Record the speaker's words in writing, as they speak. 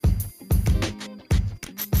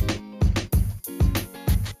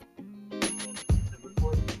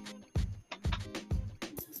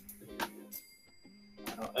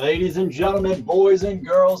Ladies and gentlemen, boys and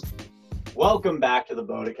girls, welcome back to the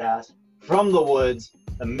BOTA. From the woods,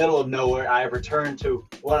 the middle of nowhere, I have returned to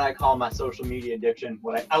what I call my social media addiction,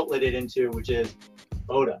 what I outlet it into, which is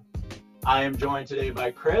BOTA. I am joined today by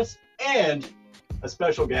Chris and a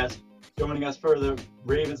special guest joining us for the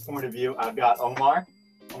Ravens point of view. I've got Omar.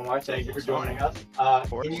 Omar, thank you for joining us.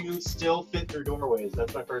 Can you still fit through doorways?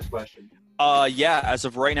 That's my first question. Yeah, as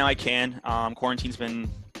of right now I can. Quarantine's been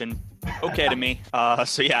okay to me.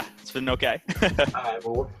 So yeah, it's been okay. All right,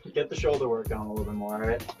 well, we'll get the shoulder work on a little bit more, all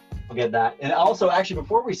right? We'll get that. And also, actually,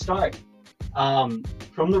 before we start,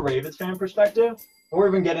 from the Ravens fan perspective, before we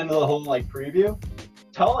even get into the whole preview,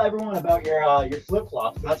 tell everyone about your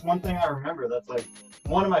flip-flops. That's one thing I remember. That's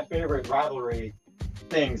one of my favorite rivalry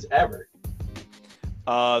things ever.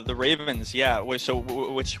 The Ravens, yeah. So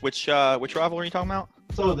which rivalry are you talking about?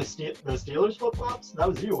 So the Steelers flip-flops? That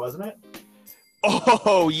was you, wasn't it?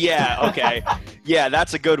 Oh, yeah. Okay. Yeah,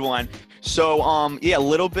 that's a good one. So, yeah, a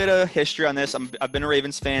little bit of history on this. I've been a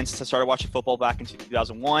Ravens fan since I started watching football back in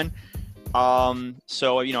 2001.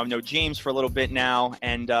 So, I've known James for a little bit now,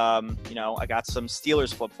 and, I got some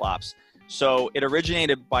Steelers flip-flops. So it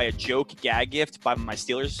originated by a joke gag gift by my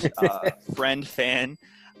Steelers fan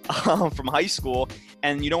from high school.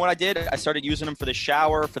 And you know what I did? I started using them for the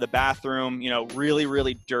shower, for the bathroom, really,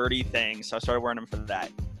 really dirty things. So I started wearing them for that.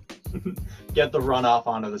 Get the runoff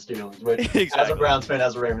onto the Steelers, which Exactly. As a Browns fan,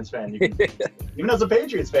 as a Ravens fan, you can, even as a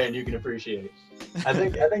Patriots fan, you can appreciate it. I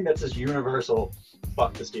think that's just universal.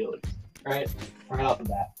 Fuck the Steelers, right off the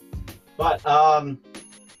bat. But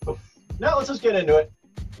now let's just get into it.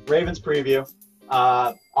 Ravens preview.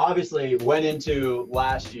 Obviously went into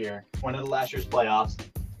last year's playoffs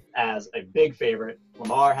as a big favorite.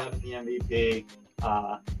 Lamar having the MVP.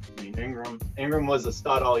 Ingram was a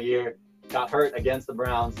stud all year. Got hurt against the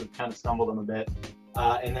Browns, that kind of stumbled them a bit.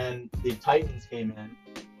 And then the Titans came in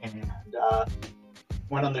and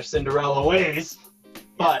went on their Cinderella ways.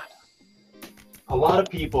 But a lot of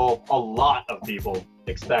people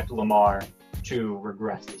expect Lamar to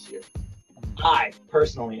regress this year. I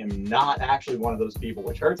personally am not actually one of those people,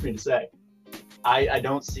 which hurts me to say. I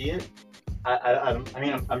don't see it.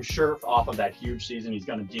 I'm sure off of that huge season he's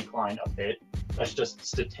going to decline a bit. That's just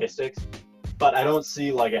statistics. But I don't see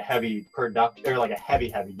a heavy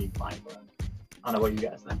heavy decline for him. I don't know what you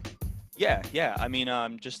guys think. Yeah.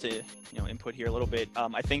 Just to input here a little bit.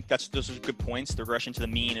 I think those are good points. The regression to the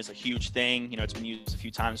mean is a huge thing. It's been used a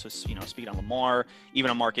few times with speaking on Lamar,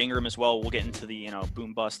 even on Mark Ingram as well. We'll get into the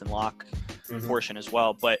boom bust and lock portion as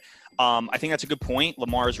well. But I think that's a good point.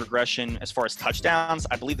 Lamar's regression as far as touchdowns,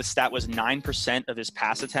 I believe the stat was 9% of his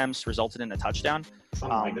pass attempts resulted in a touchdown.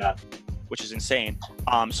 Something like that. Which is insane.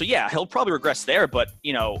 So yeah, he'll probably regress there, but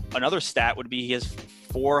another stat would be he has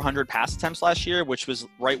 400 pass attempts last year, which was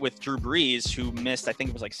right with Drew Brees, who missed, I think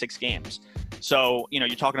it was 6 games. So, you're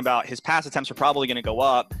talking about his pass attempts are probably going to go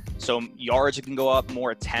up. So yards can go up,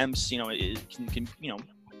 more attempts, it can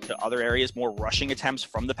to other areas, more rushing attempts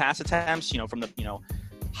from the pass attempts, from the,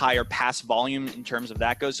 higher pass volume in terms of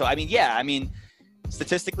that goes. So,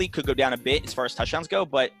 statistically could go down a bit as far as touchdowns go,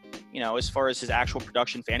 but as far as his actual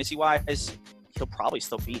production fantasy-wise, he'll probably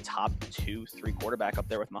still be top 2-3 quarterback up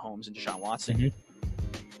there with Mahomes and Deshaun Watson.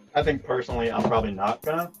 Mm-hmm. I think personally, I'm probably not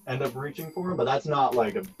gonna end up reaching for him, but that's not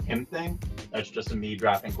a him thing. That's just a me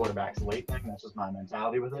drafting quarterbacks late thing. That's just my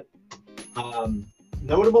mentality with it.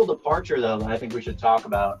 Notable departure though that I think we should talk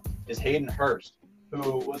about is Hayden Hurst,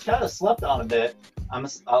 who was kind of slept on a bit.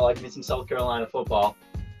 I like me some South Carolina football,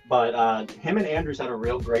 but him and Andrews had a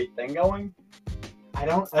real great thing going. I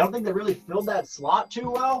don't think they really filled that slot too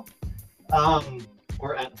well,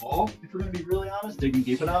 or at all, if we're going to be really honest, digging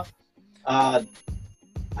deep enough. I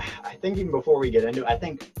think even before we get into it, I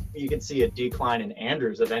think you can see a decline in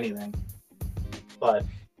Andrews, if anything. But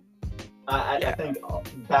I think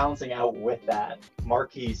balancing out with that,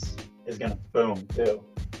 Marquise is going to boom, too.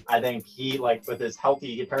 I think he, with his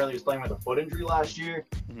healthy, he apparently was playing with a foot injury last year,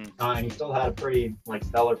 and he still had a pretty,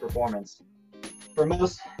 stellar performance. For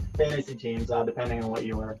most fantasy teams, depending on what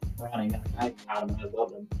you were running, I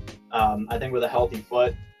love them. I think with a healthy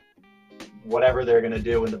foot, whatever they're going to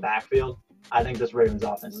do in the backfield, I think this Ravens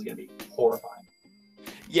offense is going to be horrifying.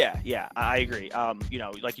 Yeah, I agree.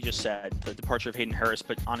 Like you just said, the departure of Hayden Hurst,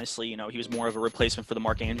 but honestly, he was more of a replacement for the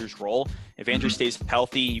Mark Andrews role. If Andrews stays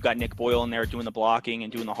healthy, you got Nick Boyle in there doing the blocking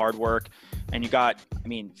and doing the hard work, and you got,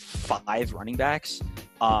 5 running backs.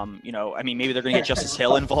 Maybe they're going to get Justice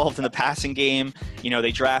Hill involved in the passing game.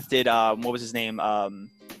 They drafted, what was his name?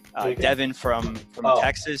 Devin from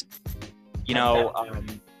Texas.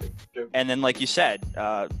 And then, like you said,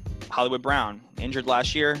 Hollywood Brown, injured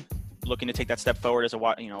last year, looking to take that step forward as a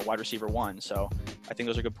wide receiver 1. So I think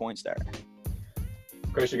those are good points there.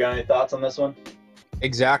 Chris, you got any thoughts on this one?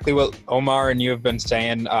 Exactly what Omar and you have been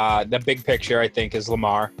saying. The big picture, I think, is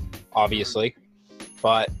Lamar, obviously.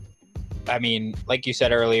 But, I mean, like you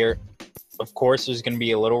said earlier, of course there's going to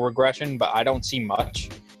be a little regression, but I don't see much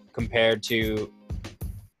compared to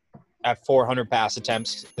at 400 pass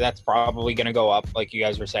attempts. That's probably going to go up, like you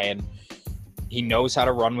guys were saying. He knows how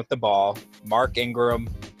to run with the ball. Mark Ingram,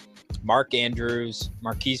 Mark Andrews,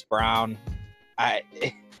 Marquise Brown.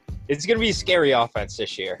 It's going to be a scary offense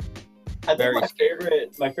this year. I think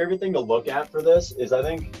my favorite thing to look at for this is I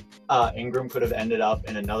think Ingram could have ended up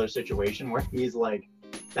in another situation where he's like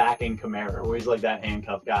backing Kamara, where he's like that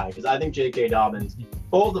handcuff guy. Because I think J.K. Dobbins,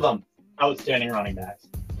 both of them outstanding running backs,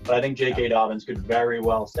 but I think J.K. Dobbins could very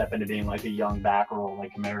well step into being like a young back role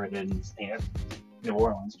like Kamara did in New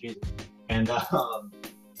Orleans. Jesus. And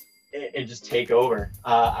it just take over.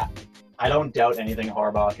 I don't doubt anything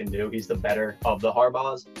Harbaugh can do. He's the better of the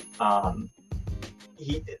Harbaughs.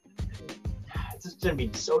 It's just going to be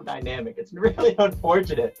so dynamic. It's really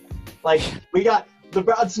unfortunate. Like, the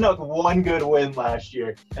Browns snuck one good win last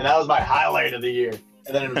year, and that was my highlight of the year.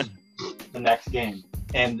 And then it was the next game.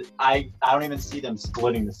 And I don't even see them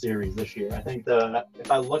splitting the series this year. I think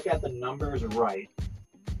if I look at the numbers right,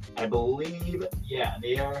 I believe,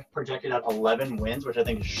 they are projected at 11 wins, which I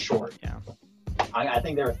think is short. Yeah. I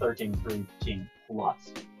think they're a 13-3 team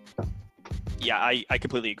plus. Yeah, I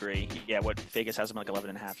completely agree. Yeah, what Vegas has them like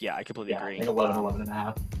 11.5. Yeah, I completely agree. I think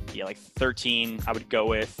 11.5. Yeah, like 13 I would go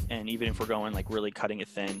with, and even if we're going like really cutting it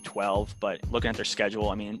thin, 12. But looking at their schedule,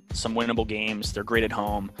 I mean, some winnable games. They're great at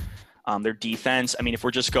home. Their defense, I mean, if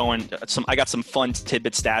we're just going I got some fun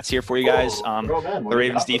tidbit stats here for you guys. The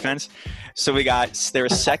Ravens defense. So they're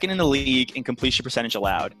second in the league in completion percentage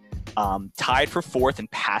allowed. Tied for fourth in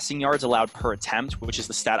passing yards allowed per attempt, which is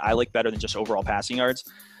the stat I like better than just overall passing yards.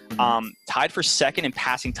 Tied for second in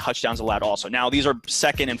passing touchdowns allowed also. Now, these are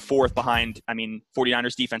second and fourth behind,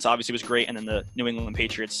 49ers defense obviously was great, and then the New England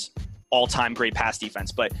Patriots all-time great pass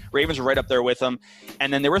defense. But Ravens were right up there with them.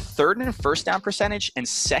 And then they were third in first down percentage and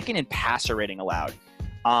second in passer rating allowed.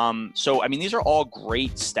 So, these are all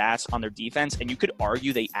great stats on their defense, and you could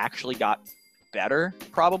argue they actually got better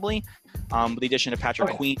probably with the addition of Patrick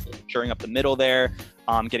Queen shoring up the middle there,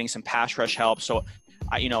 getting some pass rush help. So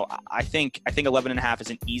I think 11.5 is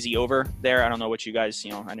an easy over there. I don't know what you guys,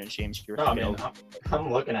 I know James, you were thinking.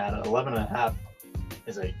 I'm looking at it. 11.5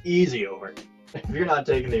 is an easy over. If you're not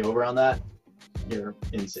taking the over on that, you're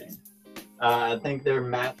insane. I think they're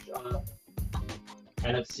matched up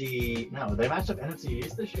NFC. No, they matched up NFC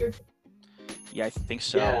East this year. Yeah, I think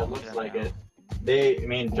so. Yeah, it looks like it.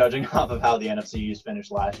 Judging off of how the NFC East finished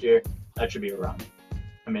last year, that should be a run.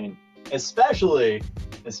 Especially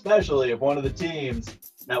if one of the teams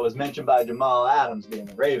that was mentioned by Jamal Adams, being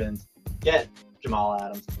the Ravens, get Jamal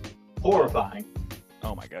Adams. Horrifying.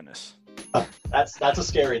 Oh my goodness. That's a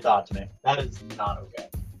scary thought to me. That is not okay.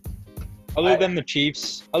 Other than the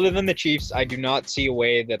Chiefs, I do not see a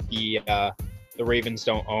way that the Ravens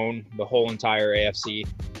don't own the whole entire AFC,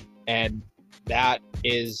 and that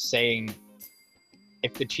is saying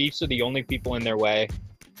if the Chiefs are the only people in their way,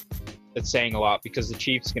 that's saying a lot, because the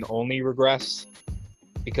Chiefs can only regress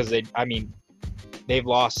because they've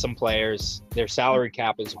lost some players. Their salary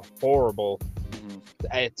cap is horrible.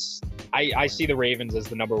 I see the Ravens as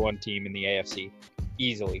the number one team in the AFC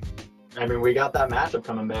easily. We got that matchup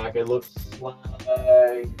coming back. It looks like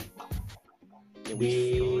the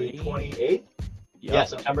 28th. Yeah,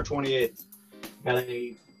 September 28th. Got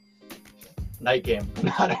a night game. I'm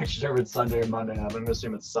not actually sure if it's Sunday or Monday. I'm going to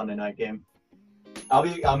assume it's a Sunday night game.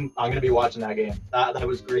 I'm going to be watching that game. That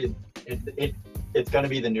was great. It's going to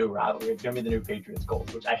be the new rivalry. It's going to be the new Patriots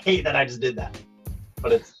Colts, which I hate that I just did that,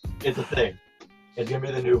 but it's a thing. It's going to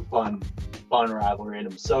be the new fun rivalry, and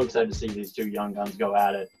I'm so excited to see these two young guns go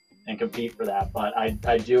at it and compete for that. But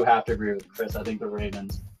I do have to agree with Chris. I think the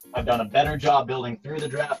Ravens have done a better job building through the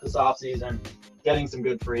draft this offseason, getting some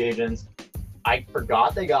good free agents. I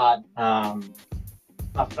forgot they got a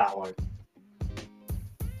Fowler.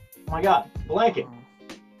 Oh my God, blanking.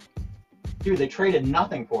 Dude, they traded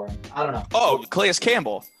nothing for him. I don't know. Oh, Calais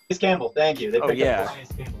Campbell. Calais Campbell, thank you. They picked up Calais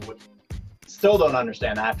Campbell, which still don't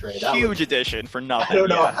understand that trade. Huge addition for nothing. I don't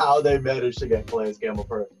know how they managed to get Calais Campbell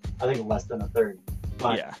for, I think, less than a third.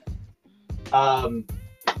 But,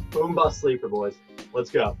 boom bust sleeper, boys. Let's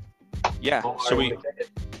go. Yeah. So do we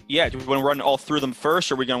want to run all through them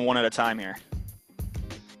first, or are we going one at a time here?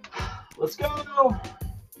 Let's go.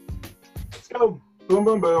 Boom,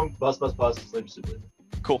 boom, boom. Bust, sleeper, sleeper.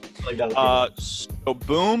 Cool. So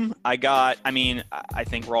boom, I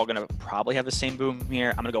think we're all going to probably have the same boom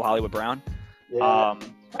here. I'm going to go Hollywood Brown. Yeah.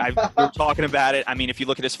 we were talking about it. I mean, if you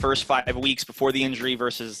look at his first 5 weeks before the injury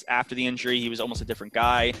versus after the injury, he was almost a different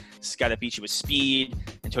guy. This guy that beat you with speed,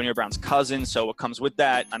 Antonio Brown's cousin. So what comes with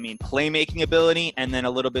that? I mean, playmaking ability, and then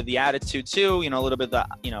a little bit of the attitude too. A little bit of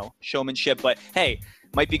the showmanship. But hey,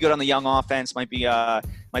 might be good on the young offense. Might be a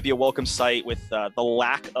welcome sight with the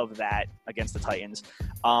lack of that against the Titans.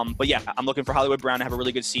 But yeah, I'm looking for Hollywood Brown to have a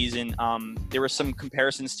really good season. There were some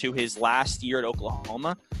comparisons to his last year at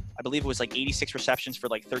Oklahoma. I believe it was like 86 receptions for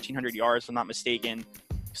like 1,300 yards, if I'm not mistaken,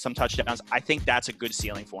 some touchdowns. I think that's a good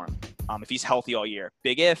ceiling for him if he's healthy all year.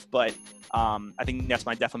 Big if, but I think that's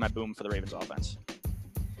definitely my boom for the Ravens offense.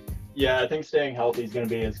 Yeah, I think staying healthy is going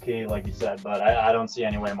to be his key, like you said, but I don't see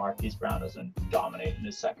any way Marquise Brown doesn't dominate in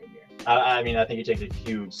his second year. I mean, I think he takes a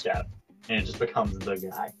huge step, and it just becomes the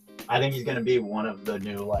guy. I think he's going to be one of the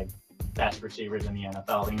new, best receivers in the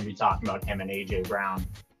NFL. I think we'll be talking about him and A.J. Brown.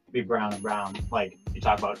 Be Brown and Brown. Like, you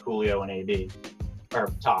talk about Julio and A.B.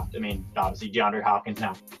 Or talked. I mean, obviously, DeAndre Hopkins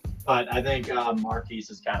now. But I think Marquise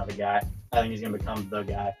is kind of the guy. I think he's going to become the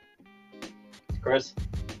guy. Chris?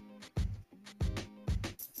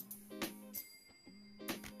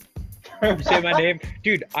 You say my name?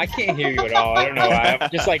 Dude, I can't hear you at all. I don't know why. I'm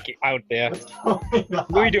just out there.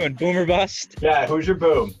 What are we doing? Boom or bust? Yeah, who's your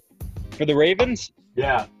boom? For the Ravens?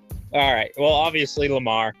 Yeah. All right. Well, obviously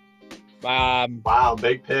Lamar. Wow,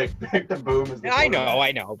 big pick. Pick the boom as the I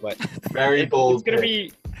know, but very bold. It's gonna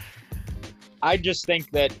be. I just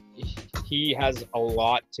think that he has a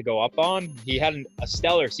lot to go up on. He had a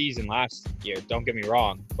stellar season last year. Don't get me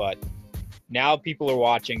wrong, but now people are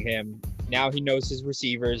watching him. Now he knows his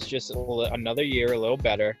receivers just another year, a little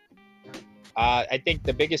better. I think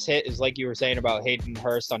the biggest hit is like you were saying about Hayden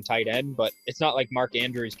Hurst on tight end, but it's not like Mark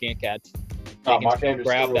Andrews can't catch. They can Mark Andrews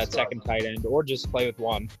grab that second tight end or just play with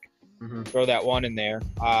one. Mm-hmm. Throw that one in there.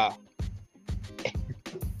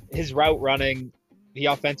 His route running, the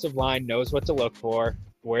offensive line knows what to look for,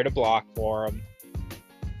 where to block for him.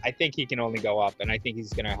 I think he can only go up, and I think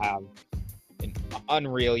he's going to have an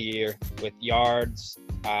unreal year with yards,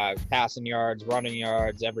 passing yards, running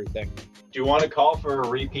yards, everything. Do you want to call for a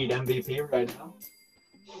repeat MVP right now?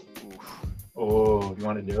 Oh, you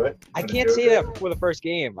want to do it? I can't say that before the first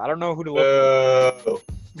game. I don't know who to look for.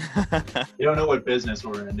 You don't know what business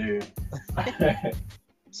we're in, do you?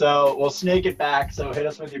 So we'll snake it back. So hit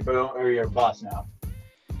us with your boom or your bust now.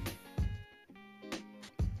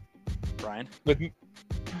 Brian? With me?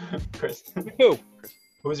 Chris. Who?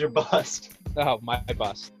 Who's your bust? Oh, my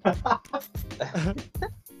bust.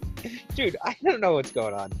 Dude, I don't know what's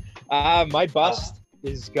going on. My bust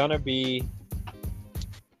is going to be,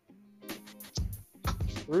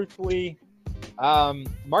 truthfully,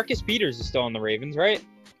 Marcus Peters is still on the Ravens, right?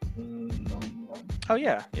 Oh,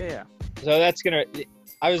 yeah. So that's going to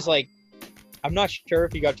 – I was like, I'm not sure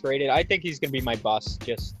if he got traded. I think he's going to be my bust.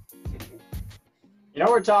 Just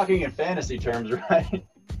we're talking in fantasy terms, right?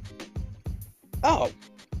 Oh.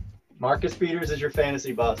 Marcus Peters is your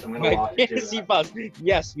fantasy bust. I'm going to watch fantasy bust.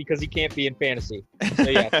 Yes, because he can't be in fantasy. So,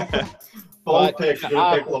 yeah. Bold pick. You're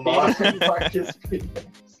going to pick Lamar and Marcus Peters.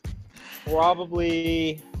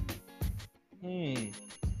 Probably – Can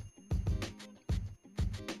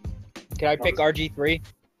I pick RG3?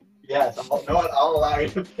 Yes. I'll allow you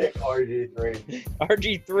to pick RG3.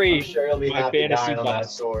 RG3. I'm sure he'll be my happy fantasy dying on that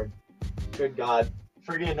bust. sword. Good God.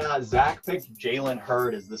 Friggin' Zach picked Jalen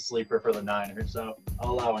Hurd as the sleeper for the Niners, so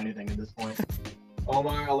I'll allow anything at this point.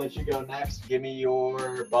 Omar, I'll let you go next. Give me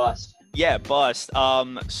your bust. Yeah, bust.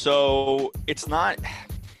 So it's not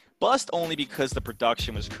bust only because the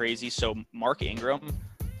production was crazy. So Mark Ingram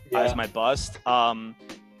is my bust.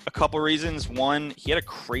 A couple reasons. One, he had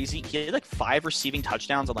like 5 receiving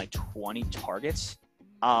touchdowns on like 20 targets,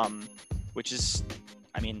 which is,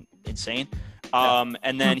 insane.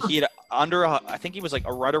 And then he had I think he was like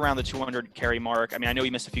right around the 200 carry mark. I know he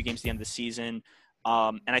missed a few games at the end of the season.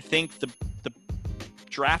 And I think the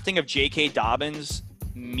drafting of J.K. Dobbins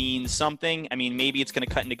means something. Maybe it's going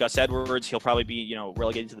to cut into Gus Edwards. He'll probably be,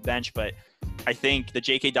 relegated to the bench, but I think the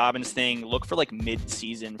J.K. Dobbins thing, look for like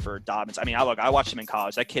mid-season for Dobbins. I watched him in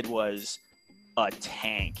college. That kid was a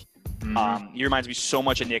tank. Mm-hmm. He reminds me so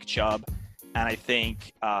much of Nick Chubb. And I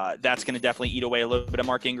think that's going to definitely eat away a little bit of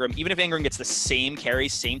Mark Ingram. Even if Ingram gets the same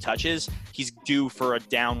carries, same touches, he's due for a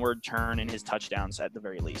downward turn in his touchdowns at the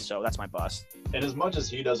very least. So that's my bust. And as much as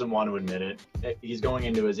he doesn't want to admit it, he's going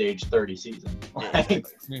into his age 30 season.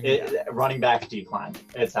 Running back decline.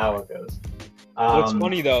 It's how it goes. What's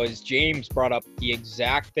funny, though, is James brought up the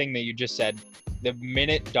exact thing that you just said. The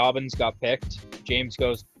minute Dobbins got picked, James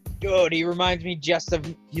goes, dude, he reminds me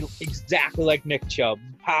exactly like Nick Chubb,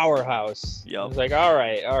 powerhouse. Yep. I was like, all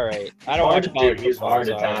right. I don't hard watch to college do. He's football, hard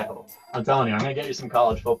to so- tackle. I'm telling you, I'm gonna get you some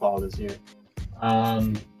college football this year.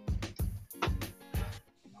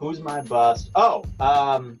 Who's my bust? Oh,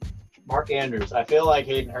 Mark Andrews. I feel like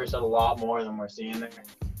Hayden Hurst had a lot more than we're seeing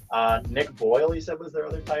there. Nick Boyle, he said, was their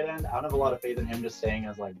other tight end. I don't have a lot of faith in him just staying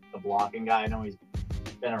as like the blocking guy. I know he's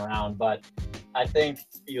been around, but I think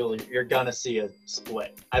you're gonna see a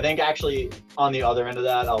split. I think actually on the other end of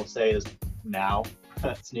that, I'll say is now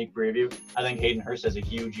sneak preview. I think Hayden Hurst has a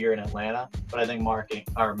huge year in Atlanta, but I think Mark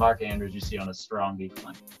Andrews you see on a strong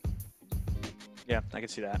decline. Yeah, I can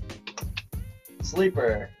see that.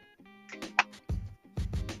 Sleeper.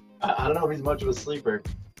 I don't know if he's much of a sleeper.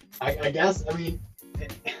 I guess, I mean,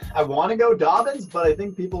 I want to go Dobbins, but I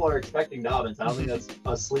think people are expecting Dobbins. I don't think that's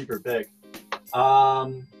a sleeper pick.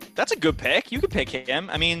 That's a good pick. You could pick him.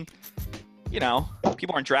 I mean, you know,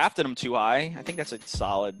 people aren't drafting him too high. I think that's a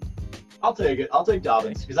solid. I'll take it. I'll take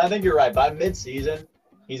Dobbins because I think you're right. By mid-season,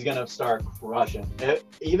 he's going to start crushing.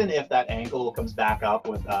 Even if that ankle comes back up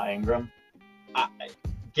with Ingram,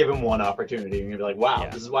 give him one opportunity. And you're going to be like, wow,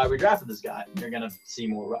 This is why we drafted this guy. And you're going to see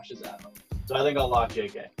more rushes out of him. So I think I'll lock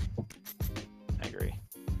JK. I agree.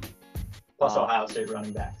 Plus Ohio State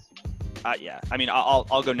running backs. Yeah, I mean,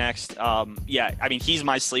 I'll go next. Yeah, I mean, he's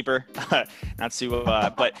my sleeper. Not to,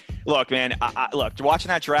 but look, man, look, watching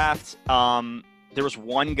that draft, there was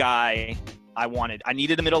one guy I wanted. I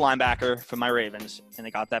needed a middle linebacker for my Ravens, and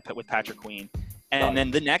they got that with Patrick Queen. And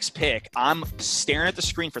then the next pick, I'm staring at the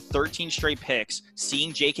screen for 13 straight picks,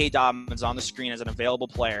 seeing J.K. Dobbins on the screen as an available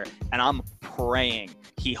player, and I'm praying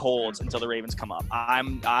he holds until the Ravens come up.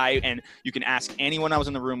 And you can ask anyone I was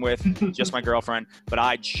in the room with, just my girlfriend, but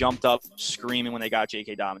I jumped up screaming when they got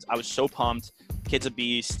J.K. Dobbins. I was so pumped. Kid's a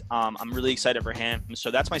beast. I'm really excited for him.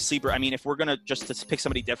 So that's my sleeper. I mean, if we're gonna just to pick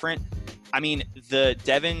somebody different, I mean, the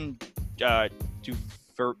Devin Duvernay.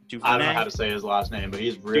 I don't know how to say his last name, but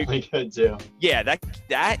he's really good too. Yeah,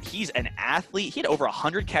 that he's an athlete. He had over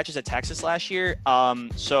 100 catches at Texas last year.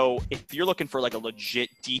 So if you're looking for like a legit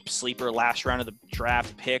deep sleeper last round of the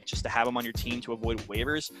draft pick, just to have him on your team to avoid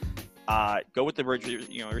waivers, go with the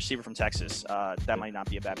receiver from Texas. That might not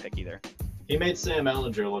be a bad pick either. He made Sam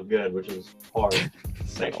Ellinger look good, which is hard.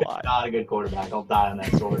 Saying a lot. Not a good quarterback. I'll die on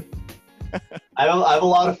that sword. I have a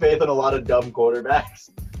lot of faith in a lot of dumb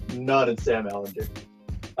quarterbacks. None in Sam Ellinger.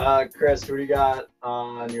 Chris, who do you got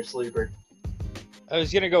on your sleeper? I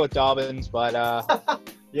was gonna go with Dobbins, but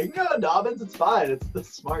you can go with Dobbins. It's fine. It's the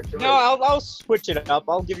smart choice. no, I'll switch it up.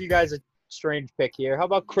 I'll give you guys a strange pick here. How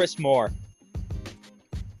about Chris Moore?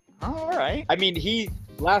 All right. I mean,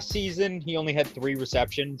 last season he only had 3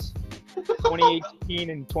 receptions. 2018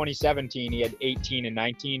 and 2017 he had 18 and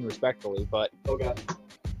 19 respectively. But okay.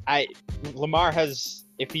 Lamar has,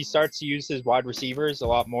 if he starts to use his wide receivers a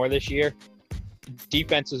lot more this year,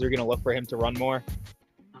 defenses are going to look for him to run more.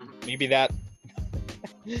 Maybe that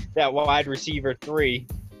wide receiver 3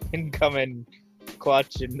 can come in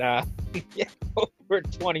clutch and over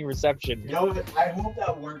 20 receptions. You know what? I hope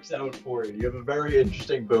that works out for you. You have a very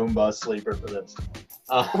interesting boom bust sleeper for this.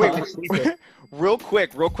 Wait, real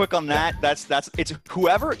quick on that. It's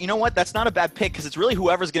whoever. You know what? That's not a bad pick because it's really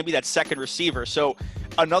whoever's going to be that second receiver. So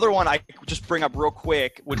another one I just bring up real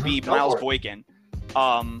quick would be Miles Boykin.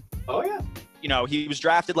 Oh yeah. You know, he was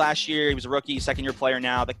drafted last year. He was a rookie, second-year player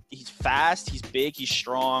now. He's fast. He's big. He's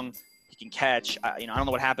strong. He can catch. I don't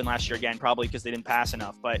know what happened last year again, probably because they didn't pass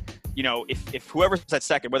enough. But, you know, if whoever's at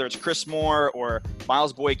second, whether it's Chris Moore or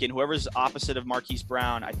Miles Boykin, whoever's opposite of Marquise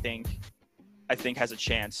Brown, I think has a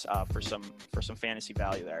chance for some fantasy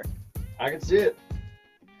value there. I can see it.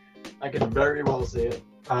 I can very well see it.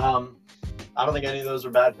 I don't think any of those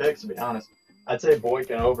are bad picks, to be honest. I'd say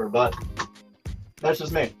Boykin over, but that's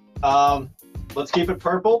just me. Let's keep it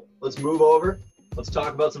purple. Let's move over. Let's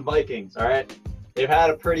talk about some Vikings, all right? They've had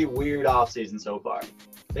a pretty weird offseason so far.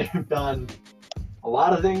 They've done a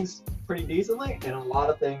lot of things pretty decently and a lot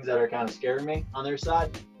of things that are kind of scaring me on their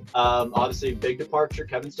side. Obviously, big departure,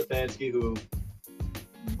 Kevin Stefanski, who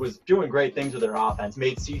was doing great things with their offense,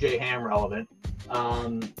 made CJ Ham relevant.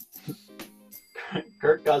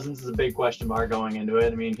 Kirk Cousins is a big question mark going into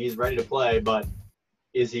it. I mean, he's ready to play, but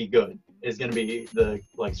is he good? Is going to be the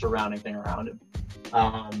surrounding thing around him.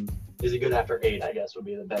 Is he good after 8, I guess, would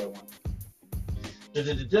be the better one.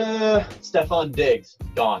 Stephon Diggs,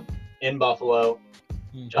 gone. In Buffalo.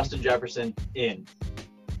 Mm-hmm. Justin Jefferson, in.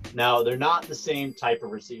 Now, they're not the same type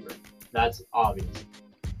of receiver. That's obvious.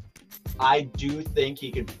 I do think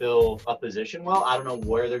he could fill a position well. I don't know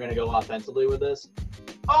where they're going to go offensively with this.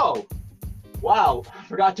 Oh, wow.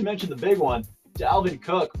 Forgot to mention the big one. Dalvin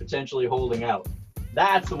Cook potentially holding out.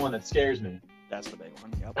 That's the one that scares me. That's the big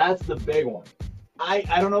one. Yep. That's the big one. I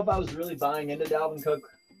don't know if I was really buying into Dalvin Cook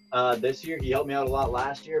this year. He helped me out a lot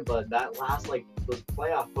last year, but that last, like, those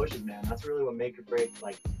playoff pushes, man, that's really what make or break,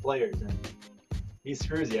 like, players. And he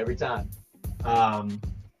screws you every time.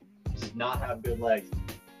 Does not have good legs.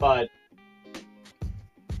 But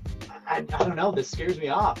I don't know. This scares me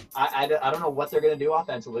off. I don't know what they're going to do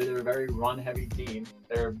offensively. They're a very run-heavy team.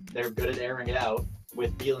 They're good at airing it out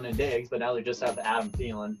with Thielen and Diggs, but now they just have Adam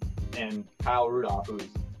Thielen and Kyle Rudolph, who's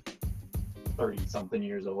 30-something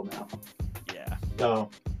years old now. Yeah. So,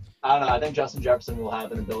 I don't know. I think Justin Jefferson will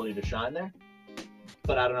have an ability to shine there,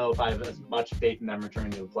 but I don't know if I have as much faith in them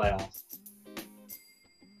returning to the playoffs.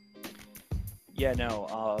 Yeah,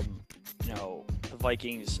 no. The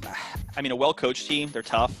Vikings, I mean, a well-coached team. They're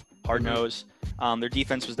tough, hard-nosed. Their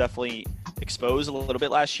defense was definitely exposed a little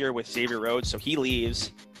bit last year with Xavier Rhodes, so he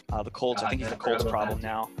leaves. The Colts, I think he's the Colts problem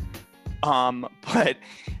now. But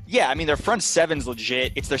yeah, I mean, their front seven's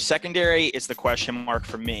legit. It's their secondary. It's the question mark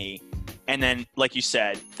for me. And then, like you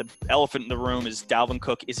said, the elephant in the room is Dalvin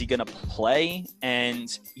Cook. Is he going to play?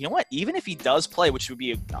 And you know what? Even if he does play, which would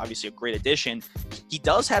be obviously a great addition, he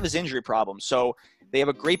does have his injury problem. So they have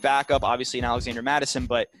a great backup, obviously, in Alexander Madison,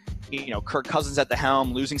 but Kirk Cousins at the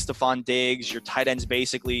helm, losing Stephon Diggs. Your tight end's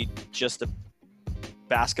basically just a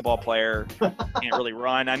basketball player, can't really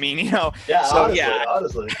run. I mean, Yeah, so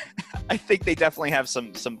honestly. I think they definitely have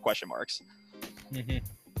some question marks. Mm-hmm.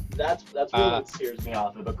 That's really what scares me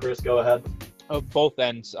off. But Chris, go ahead. Both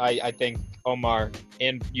ends. I think Omar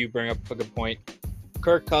and you bring up a good point.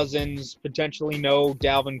 Kirk Cousins, potentially no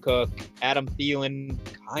Dalvin Cook. Adam Thielen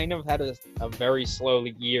kind of had a very slow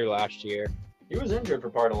year last year. He was injured for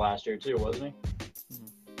part of last year too, wasn't he?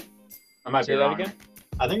 I might Say be that wrong. again?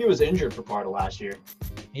 I think he was injured for part of last year.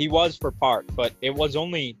 He was for part, but it was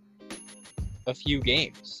only a few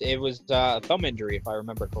games. It was a thumb injury, if I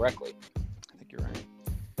remember correctly. I think you're right.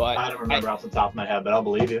 But I don't remember off the top of my head, but I'll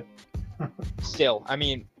believe you. Still, I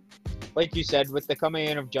mean, like you said, with the coming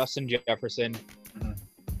in of Justin Jefferson,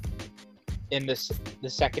 in the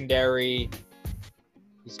secondary,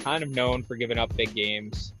 he's kind of known for giving up big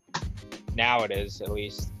games. Now it is, at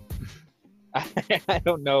least. I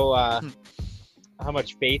don't know how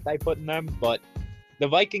much faith I put in them, but the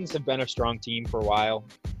Vikings have been a strong team for a while,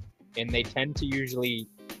 and they tend to usually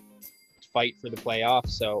fight for the playoffs,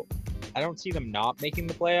 so I don't see them not making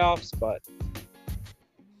the playoffs, but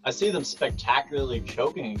I see them spectacularly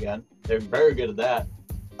choking again. They're very good at that.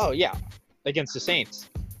 oh yeah, against the Saints.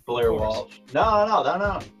 Blair Walsh. No.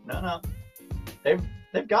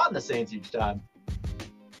 They've gotten the Saints each time.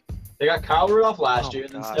 They got Kyle Rudolph last year,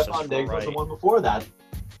 and then Stephon Diggs was the one before that.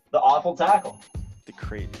 The awful tackle. The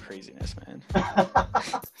craziness, man.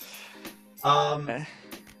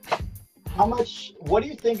 What do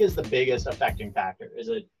you think is the biggest affecting factor? Is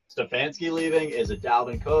it Stefanski leaving? Is it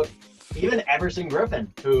Dalvin Cook? Even Emerson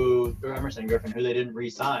Griffin, who they didn't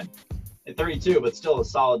re-sign at 32, but still a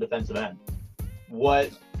solid defensive end. What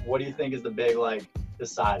do you think is the big,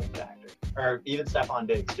 deciding factor? Or even Stephon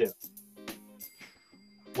Diggs, too.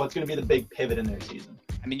 What's going to be the big pivot in their season?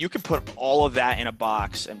 I mean, you could put all of that in a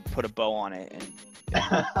box and put a bow on it and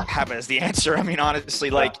have it as the answer. I mean, honestly,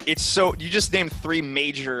 it's so – you just named three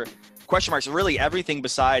major question marks. Really everything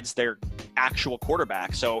besides their actual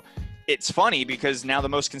quarterback. So it's funny because now the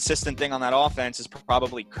most consistent thing on that offense is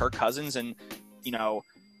probably Kirk Cousins. And,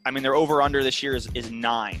 their over-under this year is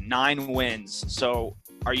 9 wins. So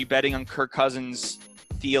are you betting on Kirk Cousins,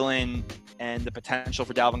 Thielen, and the potential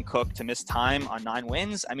for Dalvin Cook to miss time on 9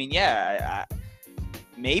 wins? I mean, yeah,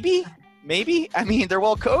 maybe. I mean, they're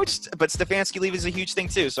well coached, but Stefanski leave is a huge thing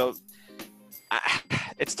too. So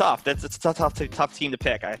it's tough. It's a tough team to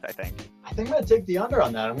pick, I think. I think I'm going to take the under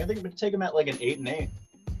on that. I'm going to take them at an 8-8.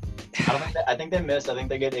 I think they miss. I think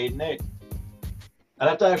they get 8-8. I'd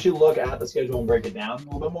have to actually look at the schedule and break it down a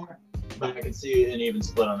little bit more, but I can see an even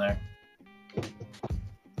split on there.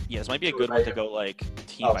 Yeah, this might be a good one to go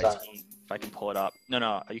team by team. If I can pull it up.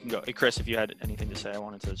 No, you can go. Hey, Chris, if you had anything to say, I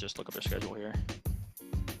wanted to just look up their schedule here.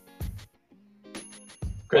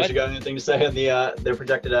 Chris, you got anything to say on their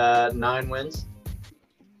projected 9 wins?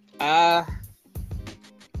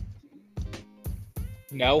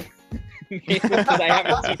 No. Because I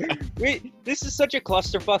haven't seen. This is such a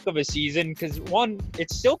clusterfuck of a season because, one,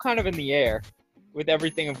 it's still kind of in the air with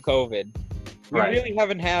everything of COVID. We really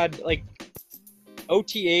haven't had,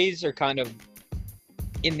 OTAs are kind of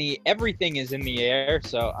everything is in the air.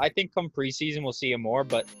 So I think come preseason we'll see more.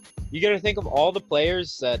 But you got to think of all the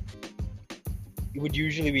players that would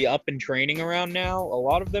usually be up and training around now. A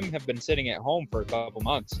lot of them have been sitting at home for a couple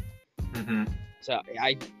months. Mm-hmm. So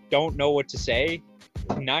I don't know what to say.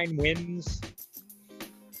 9 wins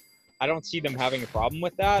I don't see them having a problem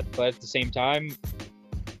with that, but at the same time,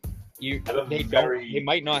 they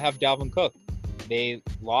might not have Dalvin Cook. They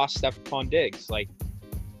lost Stephon Diggs. Like,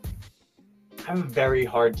 I have a very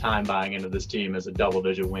hard time buying into this team as a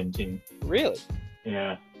double-digit win team. Really?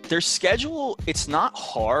 Yeah. Their schedule, it's not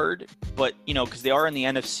hard, but, because they are in the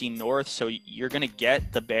NFC North, so you're going to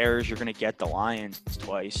get the Bears, you're going to get the Lions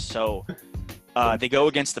twice. So they go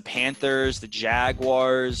against the Panthers, the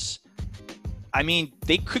Jaguars. I mean,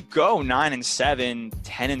 they could go 9-7,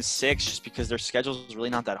 10-6, just because their schedule is really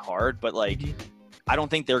not that hard. But I don't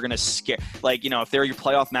think they're gonna scare. If they're your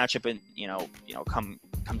playoff matchup, and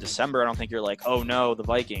come December, I don't think you're like, oh no, the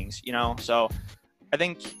Vikings. So I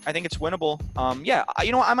think it's winnable.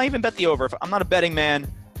 I might even bet the over. I'm not a betting man,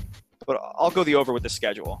 but I'll go the over with the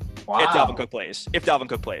schedule. Wow. If Dalvin Cook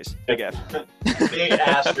plays, big if. Big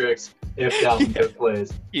asterisk. If Dalvin Cook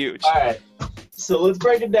plays. Huge. All right. So let's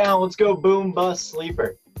break it down. Let's go boom, bust,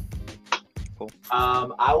 sleeper. Cool.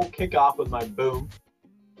 I will kick off with my boom.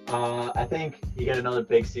 I think you get another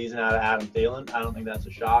big season out of Adam Thielen. I don't think that's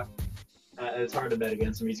a shock. It's hard to bet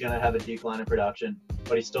against him. He's going to have a decline in production,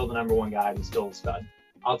 but he's still the number one guy. He's still a stud.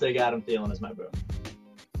 I'll take Adam Thielen as my boom.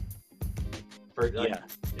 Yeah,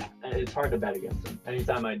 it's hard to bet against him.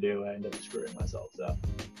 Anytime I do, I end up screwing myself. So,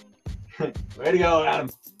 way to go, Adam.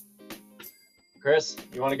 Chris,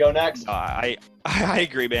 you want to go next? I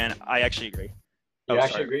agree, man. I actually agree. You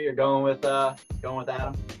actually agree? You're going with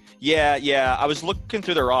Adam? Yeah. I was looking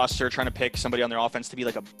through their roster, trying to pick somebody on their offense to be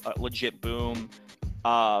like a legit boom.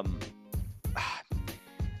 The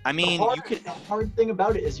hard thing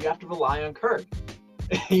about it is you have to rely on Kirk.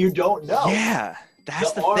 You don't know. Yeah,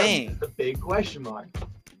 that's the thing. The big question mark.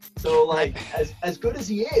 So, as good as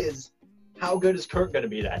he is, how good is Kirk going to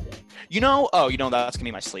be that day? That's going to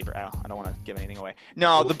be my sleeper. I don't want to give anything away.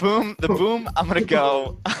 No, the boom, I'm going to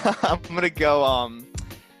go, I'm going to go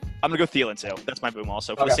Thielen too. That's my boom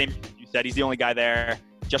also. For the same reason you said, he's the only guy there.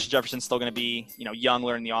 Justin Jefferson's still going to be, young,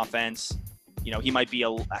 learning the offense. He might be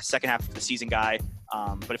a second half of the season guy.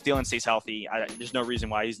 But if Thielen stays healthy, there's no reason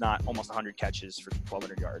why he's not almost 100 catches for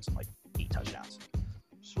 1,200 yards and 8 touchdowns.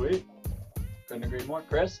 Sweet. Couldn't agree more.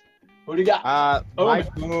 Chris, who do you got? My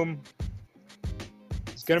boom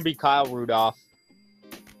is going to be Kyle Rudolph.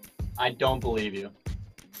 I don't believe you.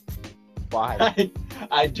 Why?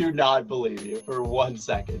 I do not believe you for 1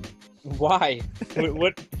 second. Why?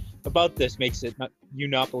 What about this makes it you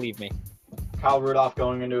not believe me? Kyle Rudolph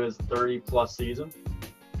going into his 30-plus season.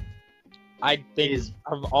 I think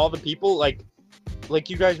of all the people, like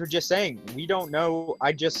you guys were just saying, we don't know.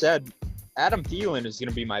 I just said Adam Thielen is going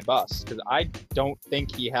to be my bust because I don't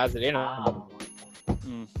think he has it in him.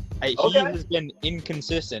 He has been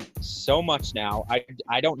inconsistent so much now.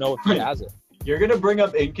 I don't know if he has it. You're going to bring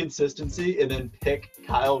up inconsistency and then pick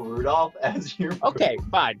Kyle Rudolph as your Okay,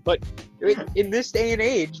 fine. But in this day and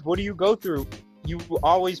age, what do you go through?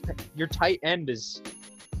 Your tight end is...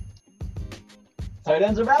 Tight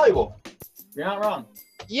ends are valuable. You're not wrong.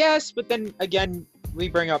 Yes, but then again, we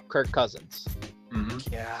bring up Kirk Cousins.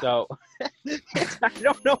 Mm-hmm. Yeah. So I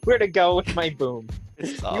don't know where to go with my boom.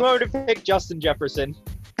 You want to pick Justin Jefferson?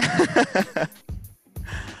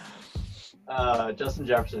 Justin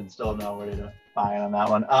Jefferson still no way to buy in on that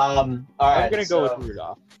one. All right. I'm gonna go with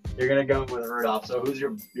Rudolph. You're gonna go with Rudolph. So who's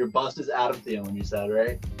your bust is Adam Thielen? You said,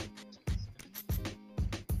 right?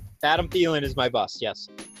 Adam Thielen is my bust. Yes.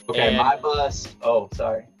 Okay, and my bust. Oh,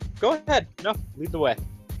 sorry. Go ahead. No, lead the way.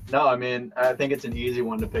 No, I mean I think it's an easy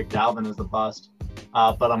one to pick Dalvin as the bust,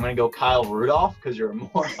 but I'm gonna go Kyle Rudolph because you're a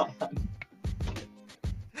moron.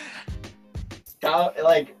 Kyle,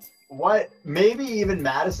 what? Maybe even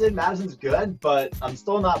Madison. Madison's good, but I'm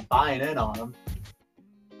still not buying in on him.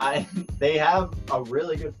 They have a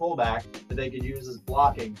really good fullback that they could use as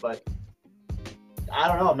blocking, but I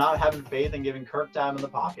don't know. I'm not having faith in giving Kirk time in the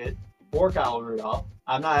pocket or Kyle Rudolph.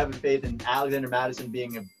 I'm not having faith in Alexander Madison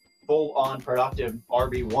being a full-on productive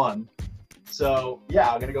RB1. So, yeah,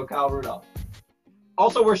 I'm going to go Kyle Rudolph.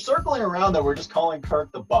 Also, we're circling around that we're just calling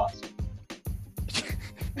Kirk the bust.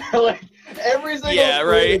 Every single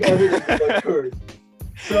right. Kirk.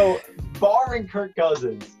 So, barring Kirk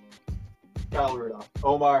Cousins, Kyle Rudolph.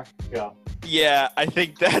 Omar, go. Yeah, I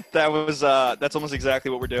think that was that's almost exactly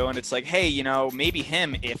what we're doing. It's like, hey, maybe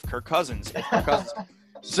him if Kirk Cousins.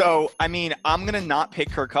 So, I mean, I'm going to not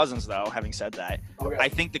pick Kirk Cousins, though, having said that. Okay. I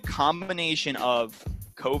think the combination of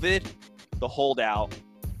COVID, the holdout,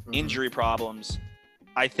 injury problems,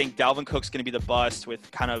 I think Dalvin Cook's going to be the bust with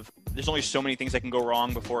there's only so many things that can go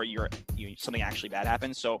wrong before something actually bad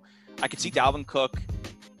happens. So I could see Dalvin Cook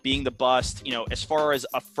being the bust. As far as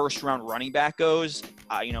a first-round running back goes,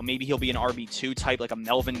 maybe he'll be an RB2 type, like a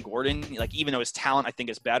Melvin Gordon. Like, even though his talent, I think,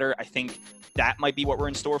 is better, I think that might be what we're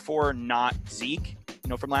in store for, not Zeke,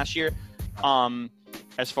 from last year.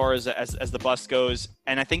 As far as the bust goes.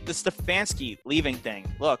 And I think the Stefanski leaving thing,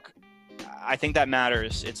 look, I think that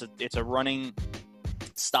matters. It's a running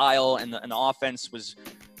style, and the offense was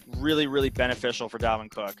really, really beneficial for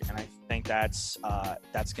Dalvin Cook, and I think that's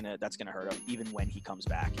gonna hurt him even when he comes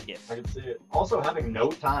back. If I can see it. Also, having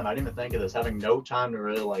no time, I didn't even think of this, having no time to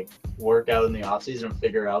really work out in the offseason and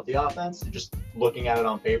figure out the offense, just looking at it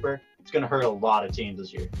on paper, it's gonna hurt a lot of teams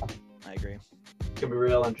this year. I agree. It's gonna be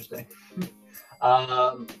real interesting.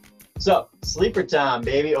 So sleeper time,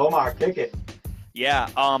 baby. Omar, kick it. Yeah,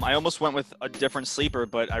 I almost went with a different sleeper,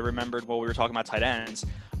 but I remembered while we were talking about tight ends.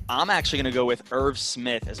 I'm actually going to go with Irv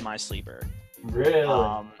Smith as my sleeper. Really?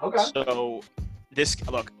 Okay. So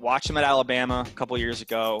watch him at Alabama a couple years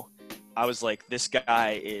ago. I was like, this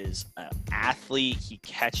guy is an athlete. He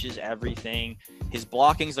catches everything. His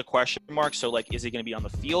blocking is a question mark. So, is he going to be on the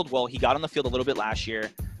field? Well, he got on the field a little bit last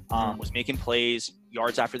year, was making plays,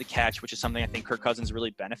 yards after the catch, which is something I think Kirk Cousins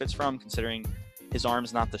really benefits from, considering his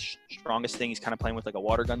arm's not the strongest thing. He's kind of playing with a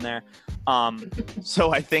water gun there.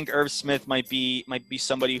 So I think Irv Smith might be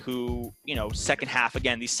somebody who, second half of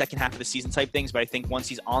the season type things. But I think once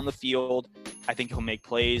he's on the field, I think he'll make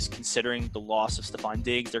plays. Considering the loss of Stephon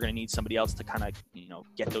Diggs, they're going to need somebody else to kind of,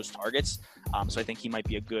 get those targets. So I think he might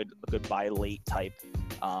be a good buy late type,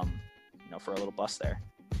 for a little bust there,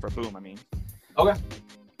 for a boom. I mean. Okay.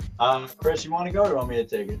 Chris, you want to go or you want me to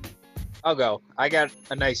take it? I'll go. I got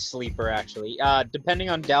a nice sleeper, actually.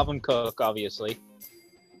 Depending on Dalvin Cook, obviously.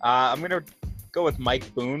 I'm going to go with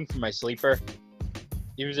Mike Boone for my sleeper.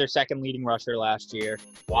 He was their second leading rusher last year.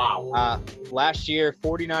 Wow. Last year,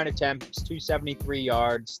 49 attempts, 273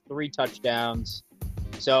 yards, 3 touchdowns.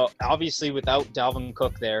 So, obviously, without Dalvin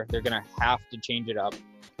Cook there, they're going to have to change it up.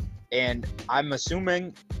 And I'm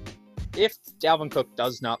assuming if Dalvin Cook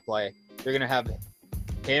does not play, they're going to have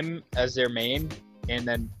him as their main, and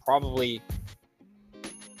then probably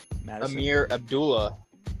Madison. Amir Abdullah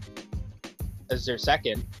as their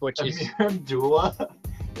second, which is Amir Abdullah.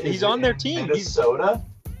 He's on their team. Minnesota.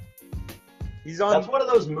 He's on. That's one of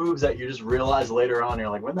those moves that you just realize later on.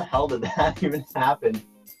 You're like, when the hell did that even happen?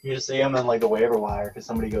 You just see him on the waiver wire because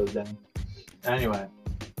somebody goes down. Anyway,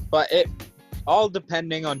 but it all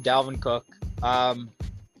depending on Dalvin Cook.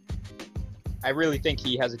 I really think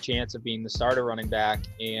he has a chance of being the starter running back,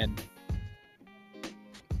 and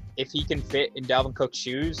if he can fit in Dalvin Cook's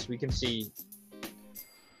shoes, we can see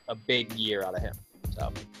a big year out of him.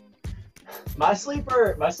 So, my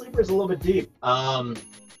sleeper is a little bit deep.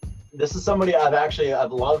 This is somebody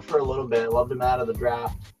I've loved for a little bit. Loved him out of the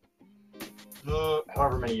draft,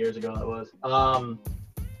 however many years ago that was. I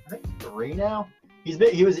think 3 now.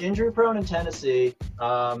 He was injury prone in Tennessee.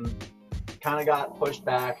 Kind of got pushed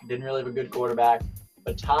back. Didn't really have a good quarterback.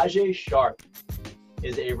 But Tajay Sharp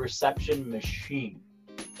is a reception machine.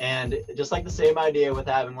 And just like the same idea with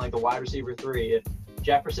having the wide receiver 3, if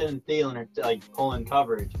Jefferson and Thielen are pulling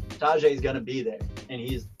coverage, Tajay's going to be there. And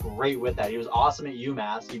he's great with that. He was awesome at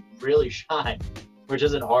UMass. He really shined, which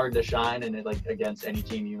isn't hard to shine in against any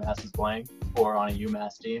team UMass is playing or on a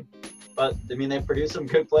UMass team. But, I mean, they've produced some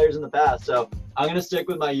good players in the past. So I'm going to stick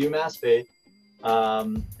with my UMass faith.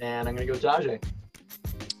 And I'm going to go Tajay.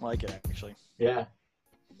 I like it, actually. Yeah.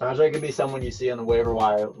 Tajay could be someone you see on the waiver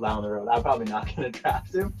wire down the road. I'm probably not going to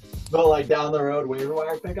draft him, but down the road waiver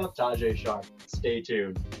wire pickup, Tajay Sharp. Stay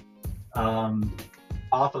tuned.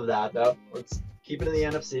 Off of that, though, let's keep it in the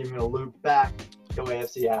NFC. I'm going to loop back, go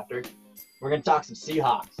AFC after. We're going to talk some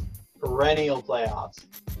Seahawks. Perennial playoffs.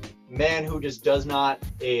 Man who just does not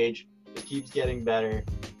age, just keeps getting better.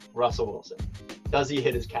 Russell Wilson. Does he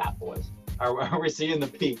hit his cap, boys? Are we seeing the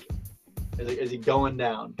peak? Is he going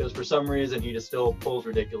down? Because for some reason, he just still pulls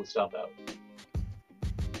ridiculous stuff out.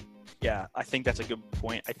 Yeah, I think that's a good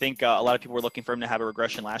point. I think a lot of people were looking for him to have a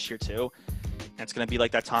regression last year, too. And it's going to be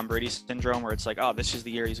like that Tom Brady syndrome where it's like, oh, this is the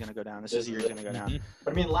year he's going to go down. This is the year he's going to go down.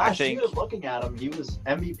 But I mean, last year, looking at him, he was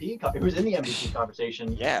MVP. He was in the MVP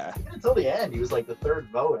conversation. Yeah. Even until the end, he was the 3rd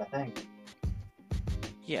vote, I think.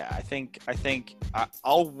 Yeah, I think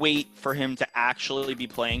I'll wait for him to actually be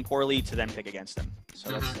playing poorly to then pick against him. So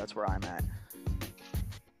that's where I'm at.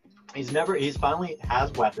 He's finally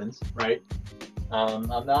has weapons, right? I'm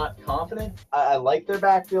not confident. I like their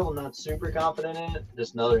backfield. I'm not super confident in it.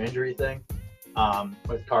 Just another injury thing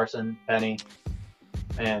with Carson, Penny,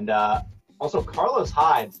 and also Carlos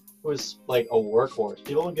Hyde, who is a workhorse.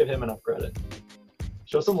 People don't give him enough credit.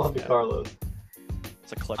 Show some love to Carlos.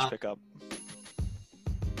 It's a clutch pickup.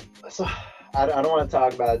 So I don't want to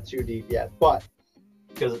talk about it too deep yet, but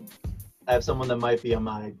because I have someone that might be on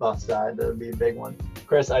my bus side, that would be a big one.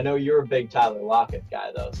 Chris, I know you're a big Tyler Lockett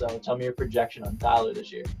guy, though, so tell me your projection on Tyler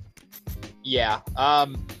this year. Yeah.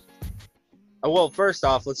 Well, first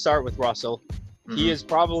off, let's start with Russell. Mm-hmm. He is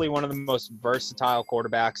probably one of the most versatile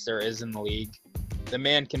quarterbacks there is in the league. The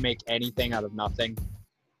man can make anything out of nothing.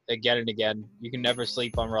 Again and again. You can never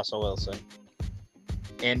sleep on Russell Wilson.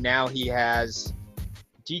 And now he has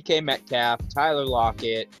DK Metcalf, Tyler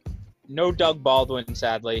Lockett, no Doug Baldwin,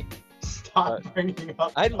 sadly. Stop bringing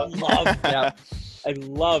up. I love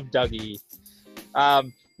Dougie.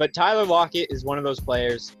 But Tyler Lockett is one of those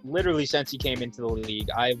players, literally since he came into the league,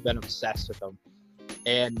 I've been obsessed with him.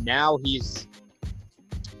 And now he's,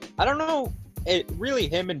 I don't know, really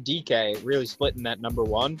him and DK really splitting that number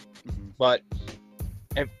one. Mm-hmm. But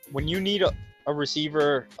when you need a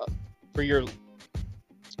receiver for your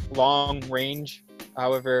long range,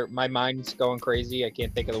 however, my mind's going crazy. I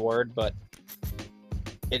can't think of the word, but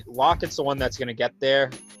Lockett's the one that's going to get there.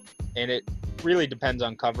 And it really depends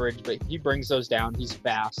on coverage, but he brings those down. He's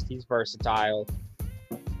fast. He's versatile.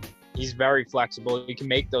 He's very flexible. He can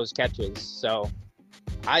make those catches. So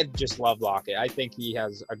I just love Lockett. I think he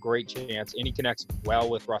has a great chance, and he connects well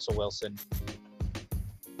with Russell Wilson.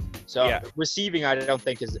 So Yeah. Receiving, I don't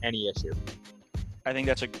think is any issue. I think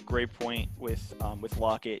that's a great point with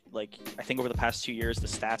Lockett. Like, I think over the past 2 years, the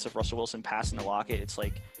stats of Russell Wilson passing to Lockett,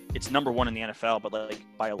 it's number one in the NFL, but like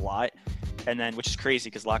by a lot. And then, which is crazy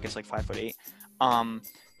because Lockett's like 5'8".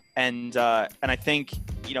 And I think,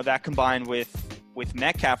 you know, that combined with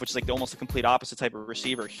Metcalf, which is like almost the complete opposite type of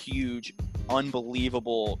receiver, huge,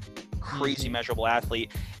 unbelievable, crazy measurable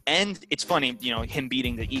athlete. And it's funny, you know, him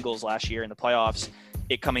beating the Eagles last year in the playoffs,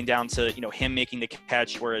 it coming down to, you know, him making the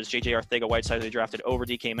catch, whereas J.J. Arcega-Whiteside, they drafted over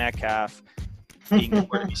DK Metcalf, being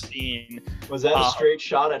nowhere to be seen. Was that a straight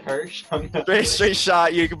shot at Hirsch? Straight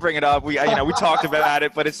shot. You can bring it up. We talked about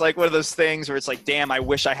it, but it's like one of those things where it's like, damn, I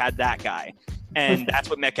wish I had that guy. And that's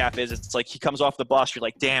what Metcalf is. It's like he comes off the bus. You're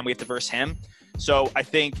like, damn, we have to verse him. So I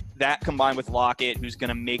think that combined with Lockett, who's going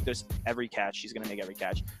to make every catch, he's going to make every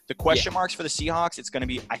catch. The question marks for the Seahawks, it's going to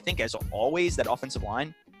be, I think, as always, that offensive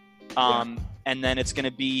line. And then it's going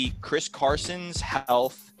to be Chris Carson's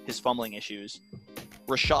health, his fumbling issues.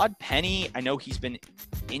 Rashad Penny, I know he's been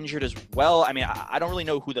injured as well. I mean, I don't really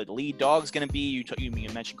know who the lead dog's going to be. You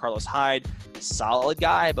mentioned Carlos Hyde, solid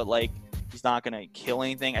guy, but like he's not going to kill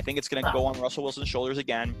anything. I think it's going to go on Russell Wilson's shoulders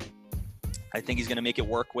again. I think he's going to make it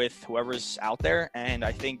work with whoever's out there. And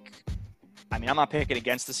I think, I mean, I'm not picking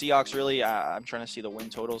against the Seahawks really. I'm trying to see the win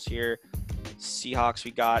totals here. Seahawks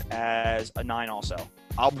we got as a 9 also.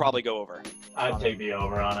 I'll probably go over. I'd take the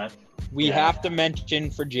over on it. We have to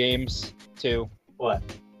mention for James, too. What?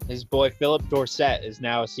 His boy Philip Dorsett is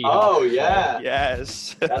now a Seahawks. Oh, yeah.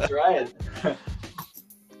 Yes. That's right.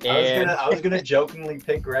 I was gonna jokingly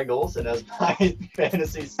pick Greg Olsen as my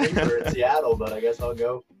fantasy sleeper in Seattle, but I guess I'll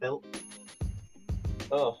go Phil.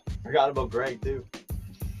 Oh, forgot about Greg, too.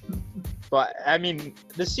 But, I mean,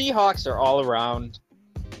 the Seahawks are all around.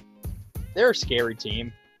 They're a scary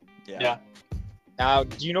team. Yeah.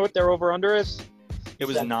 Do you know what their over-under is? It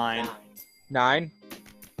was 9. 9?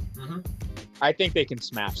 Mm-hmm. I think they can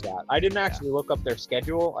smash that. I didn't actually look up their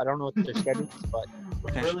schedule. I don't know what their schedule is, but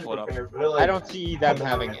Really pull it up. prepared. Really, I don't see them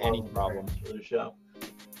having any problem. For the show.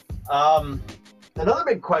 Another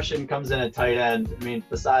big question comes in at tight end. I mean,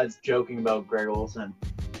 besides joking about Greg Olsen,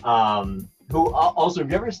 who also,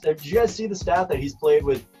 did you guys see the stat that he's played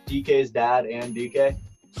with DK's dad and DK?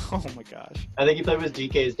 Oh my gosh. I think he played with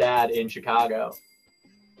DK's dad in Chicago.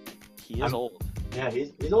 He is old. Yeah,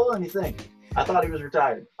 he's older than you think. I thought he was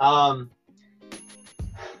retired.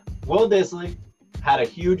 Will Dissly had a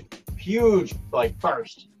huge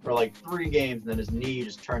burst for like 3 games, and then his knee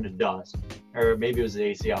just turned to dust. Or maybe it was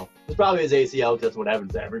his ACL. It's probably his ACL because that's what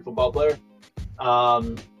happens to every football player.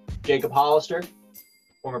 Jacob Hollister,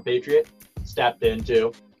 former Patriot, stepped in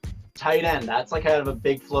too. Tight end, that's like kind of a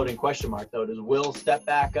big floating question mark though. Does Will step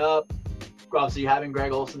back up? Obviously having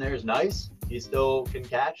Greg Olsen there is nice. He still can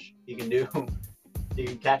catch. He can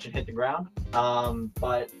catch and hit the ground.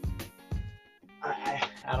 But I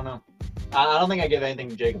don't know. I don't think I give anything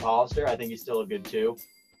to Jacob Hollister. I think he's still a good 2.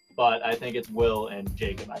 But I think it's Will and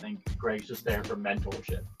Jacob. I think Greg's just there for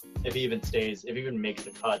mentorship. If he even makes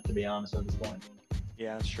the cut, to be honest, at this point.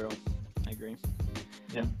 Yeah, that's true. I agree.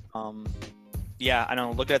 Yeah. Yeah, I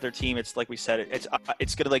know. Looking at their team, it's like we said,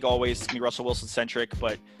 it's gonna like always be Russell Wilson centric,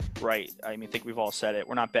 but right. I mean, I think we've all said it.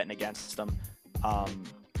 We're not betting against them.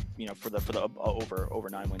 You know, for the over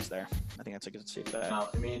 9 wins there. I think that's a good safe bet. No,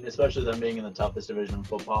 I mean, especially them being in the toughest division of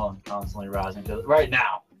football and constantly rising to the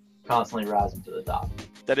top.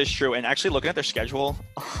 That is true. And actually, looking at their schedule,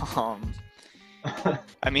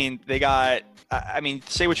 I mean, they got. I mean,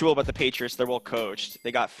 say what you will about the Patriots, they're well coached.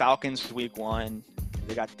 They got Falcons week 1.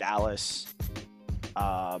 They got Dallas.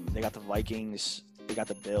 They got the Vikings. They got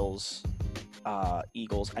the Bills.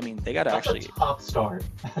 Eagles. I mean, they got to That's actually. a tough start.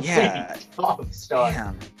 Yeah. Tough start.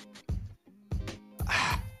 Damn.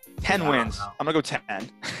 10 wins. I'm gonna go 10.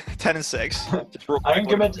 10-6. Just real I quick.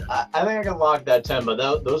 think I can lock that 10, but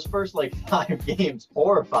those first like 5 games,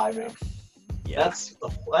 4 or 5 games, Yeah. that's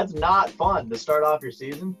not fun to start off your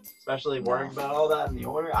season, especially worrying about all that in the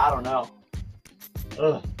order. I don't know.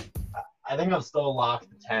 Ugh. I think I'm still locked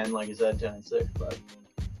at 10, like you said, 10-6. But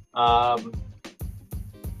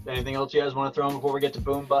anything else you guys want to throw in before we get to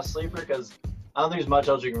boom bust sleeper? Because I don't think there's much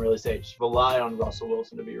else you can really say. Just rely on Russell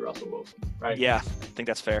Wilson to be Russell Wilson, right? Yeah, I think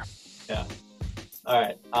that's fair. Yeah. All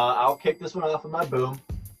right. I'll kick this one off with my boom.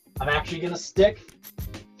 I'm actually going to stick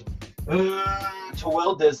to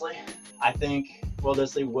Will Disley. I think Will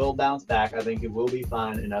Disley will bounce back. I think he will be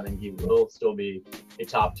fine, and I think he will still be a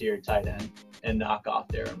top-tier tight end and knock off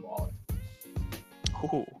Darren Waller.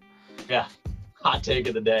 Ooh. Yeah. Hot take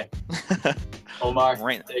of the day. Omar,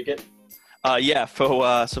 Right. take it. Yeah.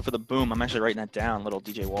 So for the boom, I'm actually writing that down. Little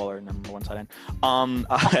DJ Waller, number 1 tight end.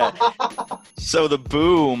 So the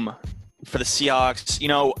boom for the Seahawks, you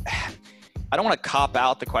know, I don't want to cop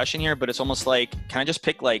out the question here, but it's almost like, can I just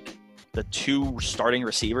pick like the 2 starting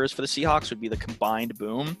receivers for the Seahawks would be the combined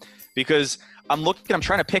boom? Because I'm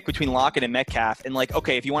trying to pick between Lockett and Metcalf, and like,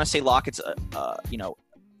 okay, if you want to say Lockett's, you know,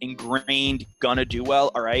 ingrained gonna do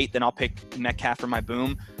well, all right, then I'll pick Metcalf for my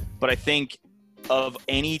boom. But I think of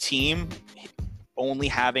any team only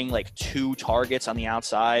having like 2 targets on the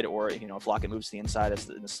outside, or you know, if Lockett moves to the inside as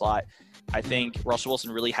in the slot, I think Russell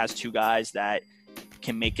Wilson really has 2 guys that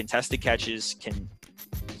can make contested catches, can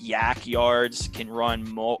yak yards, can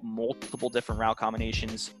run multiple different route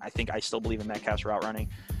combinations. I think I still believe in Metcalf's route running.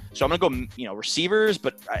 So I'm gonna go, you know, receivers,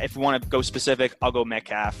 but if we want to go specific, I'll go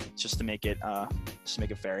Metcalf just to make it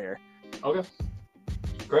fair here. Okay.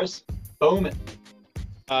 Chris, boom it.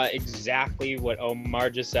 Exactly what Omar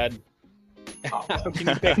just said. Oh, How can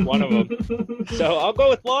you pick one of them? So I'll go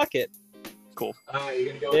with Lockett. Cool. all right,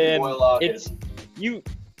 you're going to go with your boy Lockett.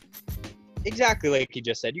 Exactly like you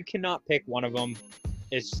just said. You cannot pick one of them.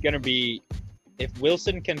 It's going to be, if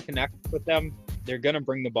Wilson can connect with them, they're going to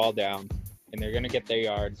bring the ball down and they're going to get their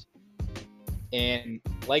yards. And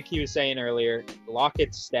like he was saying earlier,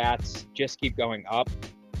 Lockett's stats just keep going up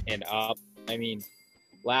and up. I mean,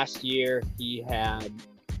 last year he had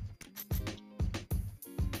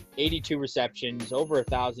 82 receptions, over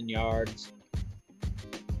 1,000 yards.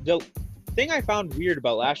 The thing I found weird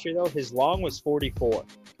about last year, though, his long was 44, which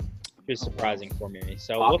is surprising for me.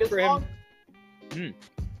 So Lockett's look for him.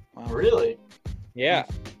 Wow. Really? Yeah.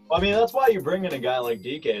 Well, I mean, that's why you bring in a guy like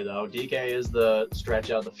DK, though. DK is the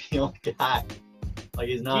stretch out the field guy. Like,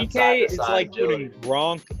 he's not DK is side-to-side like agility. putting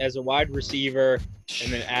Gronk as a wide receiver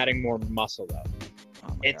and then adding more muscle, though.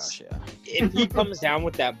 Oh my gosh, yeah. If he comes down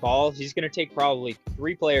with that ball, he's going to take probably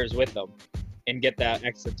 3 players with him and get that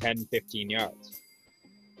extra 10, 15 yards.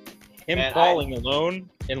 Him falling alone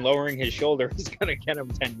and lowering his shoulder is going to get him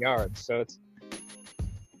 10 yards. So it's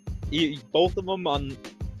both of them on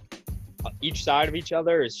each side of each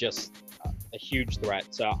other is just a huge threat.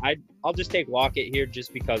 So I'll just take Lockett here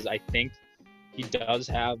just because I think he does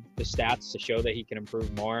have the stats to show that he can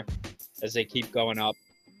improve more as they keep going up.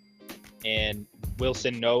 And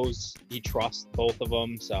Wilson knows he trusts both of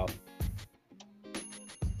them, so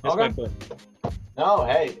that's my boom. No,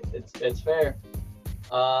 hey, it's fair.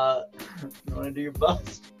 You want to do your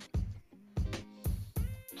bust?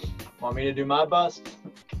 Want me to do my bust?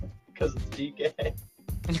 Because it's DK.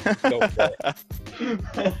 Go for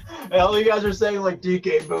it. All you guys are saying like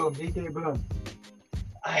DK boom, DK boom.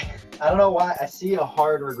 I don't know why I see a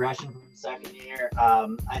hard regression from the second year.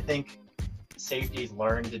 I think safeties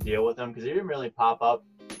learned to deal with him because he didn't really pop up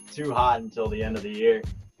too hot until the end of the year.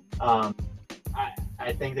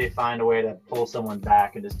 I think they find a way to pull someone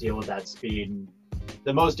back and just deal with that speed. And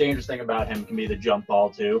the most dangerous thing about him can be the jump ball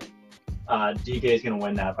too. DK is going to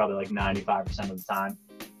win that probably like 95% of the time.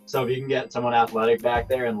 So if you can get someone athletic back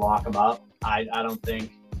there and lock him up, I don't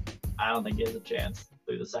think he has a chance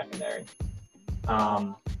through the secondary.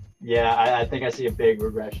 I think I see a big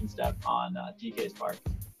regression step on DK's part.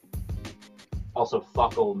 Also,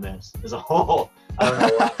 fuck Ole Miss as a whole. I don't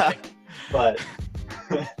know why, but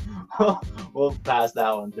we'll pass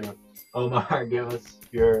that one through. Omar, give us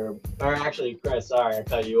your, or actually, Chris, sorry, I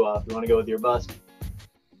cut you off. You want to go with your bust?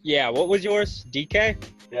 Yeah, what was yours? DK?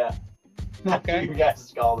 Yeah. Okay. You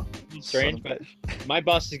guys called him. Strange, but my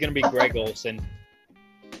bust is going to be Greg Olsen.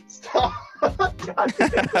 Stop. God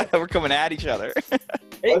damn. We're coming at each other.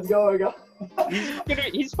 Let's go.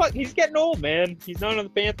 He's getting old, man. He's not on the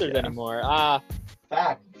Panthers anymore.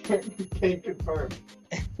 Fact. Can't confirm.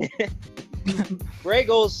 Greg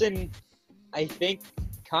Olsen, I think,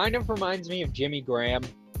 kind of reminds me of Jimmy Graham,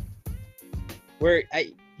 where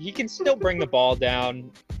he can still bring the ball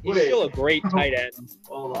down. He's still a great tight end,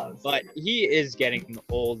 Hold on. but he is getting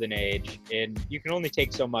old in age, and you can only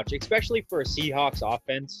take so much, especially for a Seahawks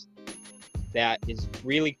offense that is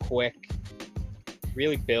really quick,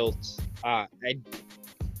 really built.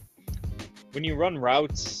 When you run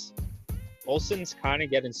routes, Olsen's kind of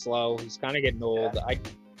getting slow. He's kind of getting old. I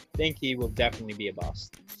think he will definitely be a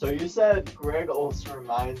bust. So you said Greg Olsen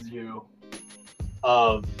reminds you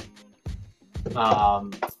of,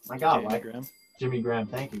 my God, Jimmy Graham.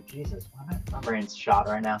 Thank you. Jesus, my brain's shot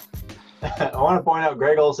right now. I want to point out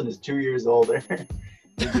Greg Olsen is 2 years older.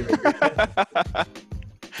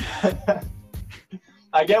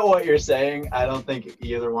 I get what you're saying. I don't think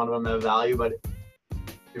either one of them have value, but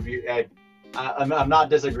if you, I'm not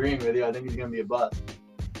disagreeing with you. I think he's going to be a bust.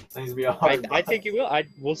 I think he's going to be a hard I think he will.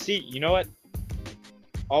 We'll see. You know what?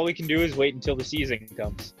 All we can do is wait until the season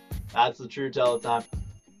comes. That's the true tell of time.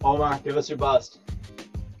 Omar, give us your bust.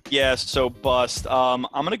 Yeah, so bust. I'm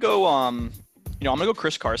gonna go. I'm gonna go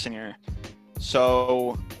Chris Carson here.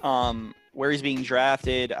 So, where he's being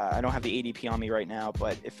drafted, I don't have the ADP on me right now,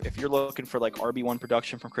 but if you're looking for like RB1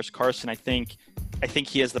 production from Chris Carson, I think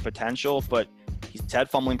he has the potential, but he's had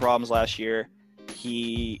fumbling problems last year.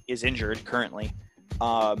 He is injured currently,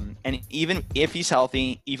 and even if he's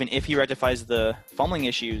healthy, even if he rectifies the fumbling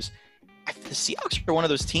issues, the Seahawks are one of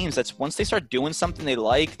those teams that's once they start doing something they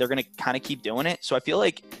like, they're going to kind of keep doing it. So I feel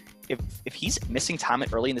like if he's missing time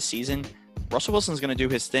early in the season, Russell Wilson's going to do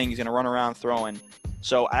his thing. He's going to run around throwing.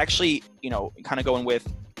 So actually, kind of going with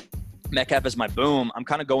Metcalf as my boom, I'm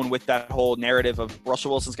kind of going with that whole narrative of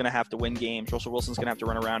Russell Wilson's going to have to win games. Russell Wilson's going to have to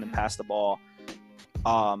run around and pass the ball.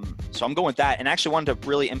 So I'm going with that. And actually wanted to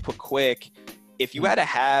really input quick. If you had to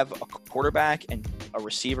have a quarterback and a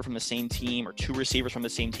receiver from the same team or two receivers from the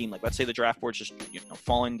same team, like let's say the draft board's just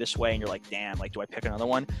falling this way and you're like, damn, like do I pick another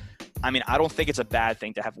one? I mean, I don't think it's a bad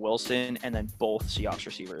thing to have Wilson and then both Seahawks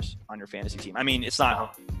receivers on your fantasy team. I mean, it's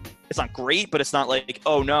not great, but it's not like,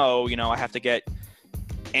 oh no, I have to get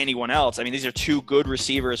anyone else. I mean, these are two good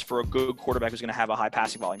receivers for a good quarterback who's going to have a high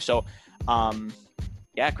passing volume. So,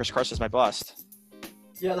 Chris Carson's my bust.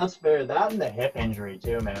 Yeah, that's fair. That and the hip injury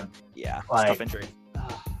too, man. Yeah, like, tough injury.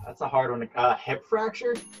 That's a hard one. Hip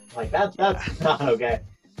fracture? Like that's not okay.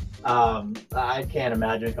 I can't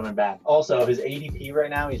imagine coming back. Also, his ADP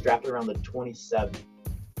right now, he's drafted around the 27th. Okay.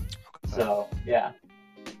 So yeah,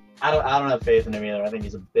 I don't have faith in him either. I think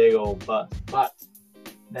he's a big old bust. But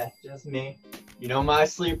that's just me. My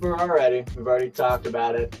sleeper already. We've already talked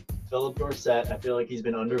about it. Philip Dorsett. I feel like he's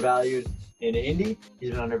been undervalued in Indy.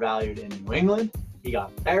 He's been undervalued in New England. He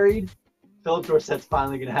got buried. Philip Dorsett's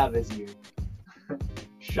finally going to have his year.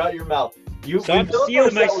 Shut your mouth. Stop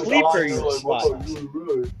stealing my sleeper, you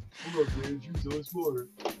slut.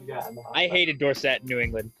 I hated Dorsett in New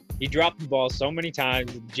England. He dropped the ball so many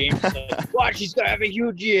times. James said, watch, he's going to have a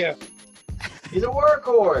huge year. He's a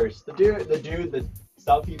workhorse. The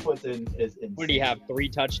stuff he puts in is insane. What did he have, 3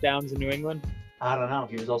 touchdowns in New England? I don't know.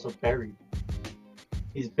 He was also buried.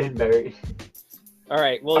 He's been buried. All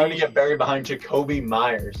right. Well, trying to get buried behind Jacoby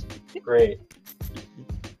Myers. Great.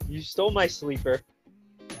 You stole my sleeper.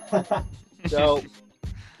 So,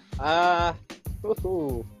 my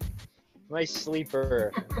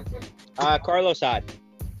sleeper, Carlos Hyde.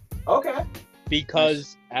 Okay.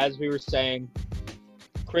 Because, as we were saying,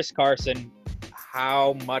 Chris Carson,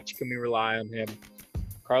 how much can we rely on him?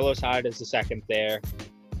 Carlos Hyde is the second there.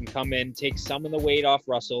 Can come in, take some of the weight off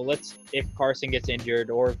Russell. If Carson gets injured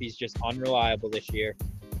or if he's just unreliable this year,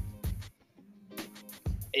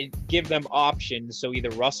 give them options. So either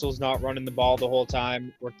Russell's not running the ball the whole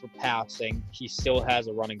time or for passing, he still has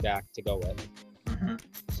a running back to go with. Mm-hmm.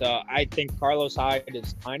 So I think Carlos Hyde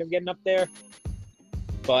is kind of getting up there,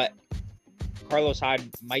 but Carlos Hyde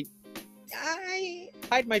might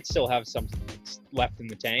still have some left in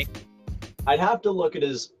the tank. I'd have to look at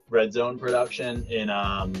his red zone production in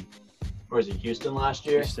Houston last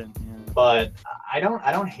year. Houston, yeah. But I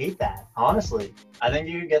don't hate that, honestly. I think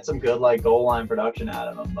you could get some good goal line production out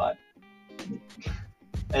of him, but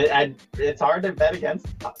it's hard to bet against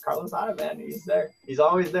Carlos Hyde, man. He's there. He's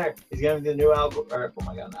always there. He's gonna be the new Al Gore.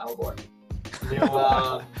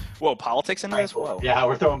 Whoa, politics in this? Whoa. Yeah,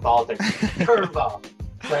 we're throwing politics. Curveball.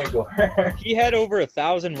 Frank Gore. He had over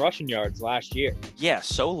 1,000 rushing yards last year. Yeah,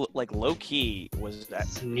 so low key was that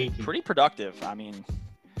sneaky, pretty productive. I mean,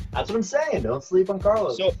 That's what I'm saying. Don't sleep on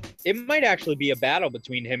Carlos. So it might actually be a battle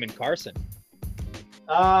between him and Carson.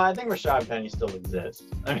 I think Rashad Penny still exists.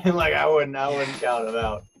 I mean, like I wouldn't count him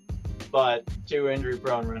out. But 2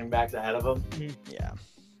 injury-prone running backs ahead of him. Yeah.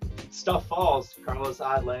 Stuff falls. Carlos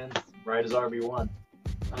Hyde lands right as RB1.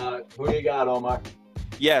 Who do you got, Omar?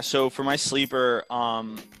 Yeah, so for my sleeper,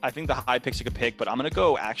 I think the high pick's a good pick, but I'm going to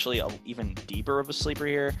go actually even deeper of a sleeper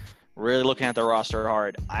here. Really looking at the roster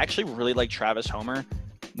hard. I actually really like Travis Homer.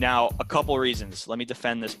 Now, a couple reasons. Let me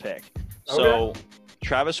defend this pick. So,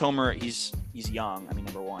 Travis Homer, he's young. I mean,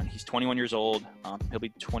 number one, he's 21 years old. He'll be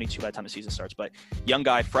 22 by the time the season starts. But young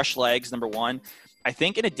guy, fresh legs, number one. I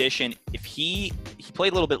think in addition, if he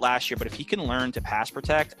played a little bit last year, but if he can learn to pass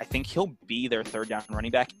protect, I think he'll be their third down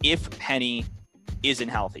running back if Penny isn't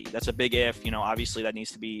healthy. That's a big if. Obviously that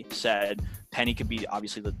needs to be said. Penny could be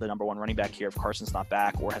obviously the number one running back here if Carson's not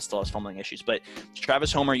back or still has fumbling issues. But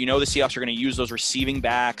Travis Homer, the Seahawks are going to use those receiving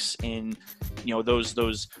backs in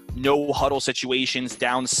those no huddle situations,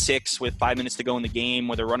 down 6 with 5 minutes to go in the game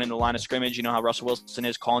where they're running the line of scrimmage. You know how Russell Wilson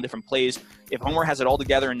is calling different plays. If Homer has it all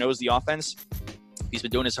together and knows the offense, he's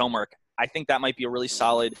been doing his homework. I think that might be a really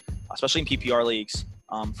solid, especially in PPR leagues,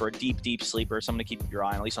 for a deep sleeper. Someone to keep your eye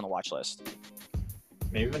on, at least on the watch list.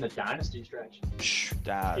 Maybe even a dynasty stretch. Keep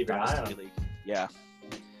an eye on league. Yeah.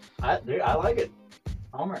 I like it.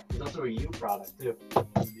 Homer. He's also a U product too.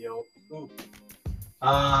 That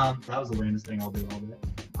was the lamest thing I'll do all day.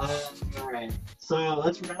 All right. So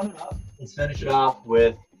let's round it up. Let's finish it off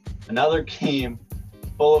with another game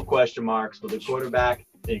full of question marks with a quarterback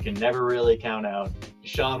that you can never really count out.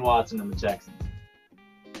 Deshaun Watson and the Texans.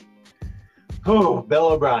 Oh, Bill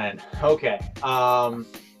O'Brien. Okay.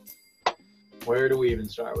 Where do we even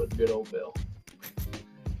start with good old Bill?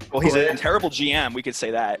 Well, he's a terrible GM. We could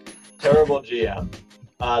say that. Terrible GM.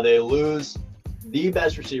 They lose the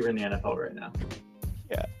best receiver in the NFL right now.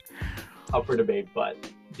 Yeah. Up for debate, but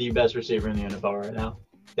the best receiver in the NFL right now.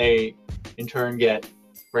 They, in turn, get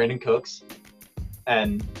Brandon Cooks,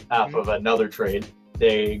 and off of another trade,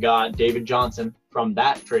 they got David Johnson from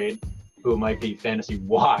that trade, who might be fantasy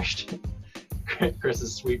washed.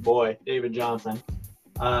 Chris's sweet boy, David Johnson.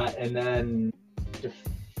 And then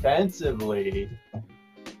defensively,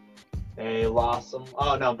 they lost some.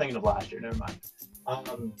 Oh, no, I'm thinking of last year. Never mind. I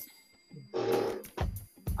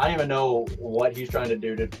don't even know what he's trying to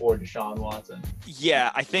do for Deshaun Watson.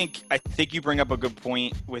 Yeah, I think you bring up a good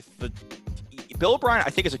point with the Bill O'Brien.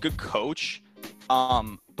 I think is a good coach,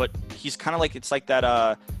 but he's kind of like it's like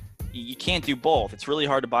that. You can't do both. It's really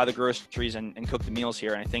hard to buy the groceries and cook the meals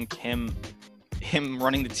here. And I think him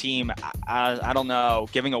running the team, I don't know,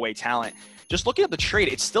 giving away talent. Just looking at the trade,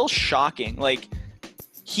 it's still shocking. Like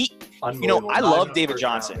I love David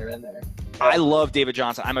Johnson. I love David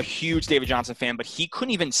Johnson. I'm a huge David Johnson fan, but he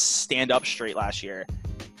couldn't even stand up straight last year.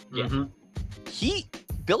 Mm-hmm.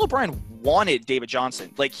 Bill O'Brien wanted David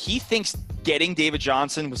Johnson. Like he thinks getting David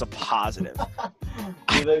Johnson was a positive.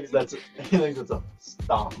 He thinks that's a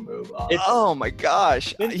stock move. Oh my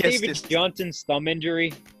gosh! Since David Johnson's thumb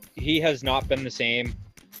injury, he has not been the same,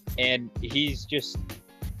 and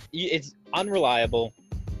it's unreliable.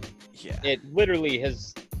 Yeah. It literally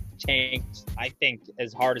has tanked, I think,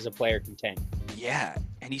 as hard as a player can tank. Yeah,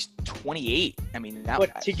 and he's 28. I mean,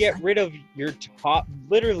 to get rid of your top,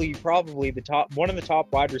 literally probably one of the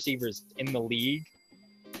top wide receivers in the league.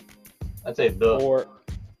 I'd say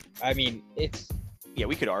it's. Yeah,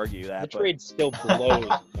 we could argue that. The trade still blows.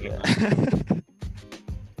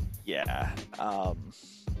 Yeah.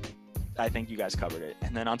 I think you guys covered it.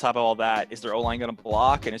 And then on top of all that, is their O-line going to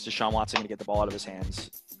block, and is Deshaun Watson going to get the ball out of his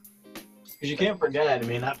hands? Because you can't forget, I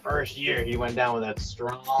mean, that first year he went down with that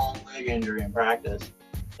strong leg injury in practice.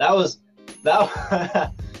 That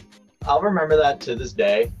I'll remember that to this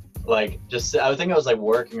day. Like, I think I was like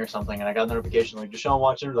working or something, and I got a notification like Deshaun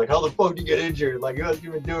Watson was like, "How the fuck did you get injured? Like, you wasn't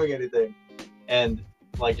even doing anything." And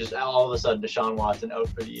like, just all of a sudden, Deshaun Watson out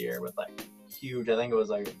for the year with like huge. I think it was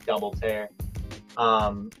like a double tear.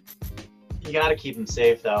 You got to keep him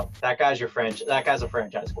safe though. That guy's a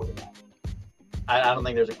franchise quarterback. I don't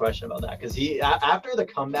think there's a question about that because after the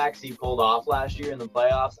comebacks he pulled off last year in the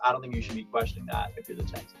playoffs, I don't think you should be questioning that if you're the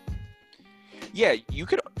Texans. Yeah, you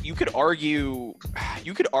could argue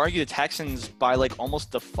the Texans by like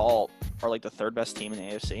almost default are like the third best team in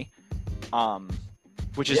the AFC,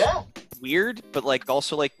 which is weird, but like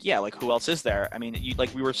also like who else is there? I mean,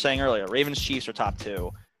 like we were saying earlier, Ravens, Chiefs are top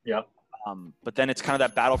 2. Yep. But then it's kind of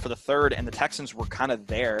that battle for the third, and the Texans were kind of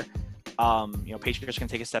there. Patriots can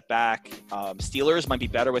take a step back. Steelers might be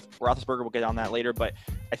better with Roethlisberger. We'll get on that later, but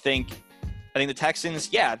I think the Texans,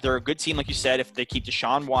 they're a good team, like you said. If they keep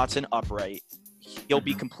Deshaun Watson upright, he'll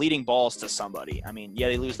be completing balls to somebody. I mean, yeah,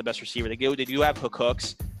 they lose the best receiver. They do have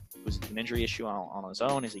Hooks, who's an injury issue on his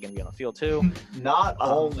own. Is he going to be on the field too? Not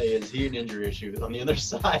only is he an injury issue, on the other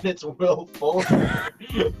side, it's Will Fuller.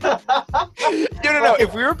 No.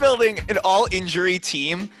 If we were building an all-injury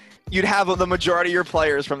team, you'd have the majority of your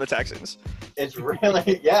players from the Texans. It's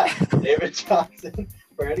really, yeah, David Johnson.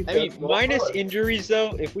 Brandon I mean, Cooks, Will minus Fuller. injuries,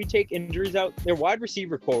 though, if we take injuries out, their wide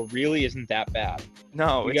receiver core really isn't that bad.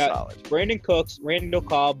 No, We it's got solid. Brandon Cooks, Randall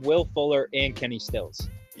Cobb, Will Fuller, and Kenny Stills,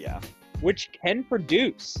 Yeah. which can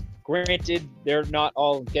produce. Granted, they're not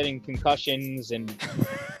all getting concussions and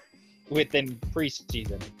within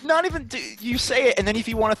preseason. Not even you say it, and then if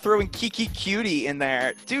you want to throw in Kiki Cutie in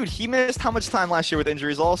there, dude, he missed how much time last year with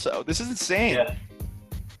injuries? Also, this is insane. Yeah.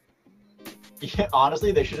 Yeah,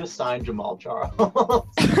 honestly, they should have signed Jamal Charles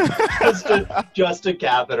just to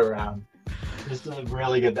cap it around, just to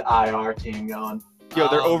really get the IR team going. Yo,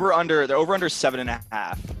 they're over under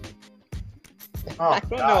 7.5. Oh, I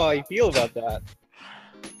don't know how I feel about that.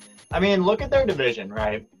 I mean, look at their division,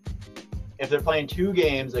 right? If they're playing 2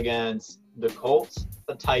 games against the Colts,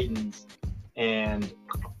 the Titans, and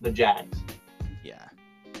the Jags, Yeah.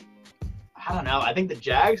 I don't know. I think the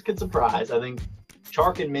Jags could surprise. I think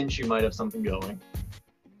Chark and Minshew might have something going.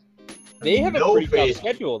 They have a No pretty faith. tough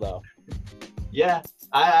schedule, though. Yeah,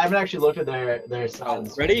 I haven't actually looked at their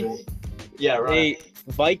stats. Ready? Yeah, right.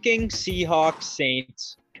 They Vikings, Seahawks,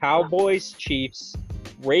 Saints, Cowboys, Chiefs,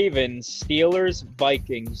 Ravens, Steelers,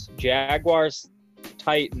 Vikings, Jaguars,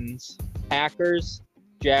 Titans, Packers,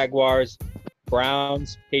 Jaguars,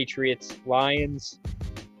 Browns, Patriots, Lions,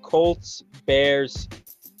 Colts, Bears,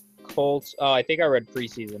 Colts. Oh, I think I read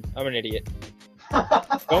preseason. I'm an idiot.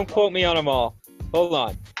 Don't quote me on them all. Hold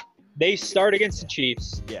on. They start against the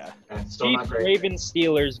Chiefs. Yeah. Still not Chiefs, great. Ravens,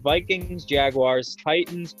 Steelers, Vikings, Jaguars,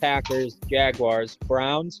 Titans, Packers, Jaguars,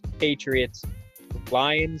 Browns, Patriots,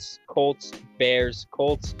 Lions, Colts, Bears,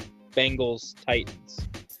 Colts, Bengals, Titans.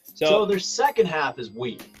 So their second half is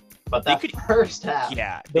weak, but They that could- first half,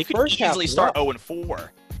 Yeah. The They could first half easily is start rough. 0-4.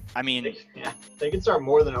 I mean, they can start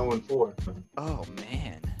more than 0-4. oh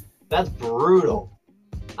man. That's brutal.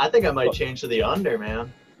 I think I might change to the under,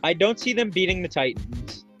 man. I don't see them beating the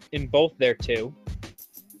Titans in both their 2.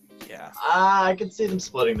 Yeah. I can see them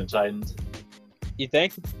splitting the Titans. You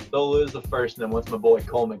think? They'll lose the first, and then once my boy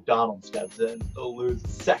Cole McDonald steps in, they'll lose the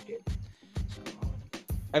second.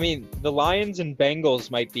 I mean, the Lions and Bengals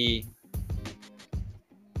might be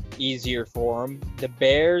easier for them. The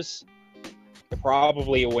Bears,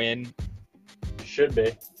 probably a win. Should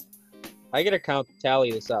be. I gotta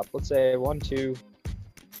tally this up. Let's say 1, 2,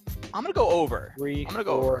 I'm gonna go over. 3, I'm gonna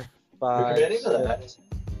go 4, over. 5. You're committing to that? 6.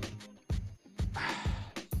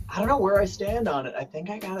 I don't know where I stand on it. I think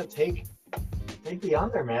I gotta take the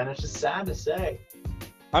under, man. It's just sad to say.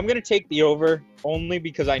 I'm gonna take the over only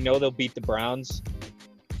because I know they'll beat the Browns.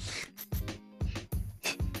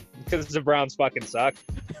 Because the Browns fucking suck.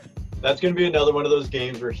 That's gonna be another one of those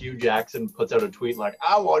games where Hugh Jackson puts out a tweet like,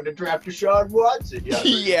 "I wanted to draft Deshaun Watson." Yeah,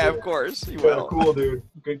 Yeah, of course. You Yeah, will. cool, dude.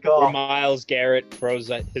 Good Or call. Miles Garrett throws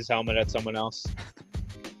his helmet at someone else.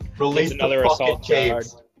 Release It's another the fucking assault charge.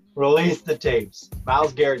 tapes. Release the tapes.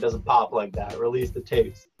 Miles Garrett doesn't pop like that. Release the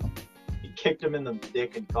tapes. He kicked him in the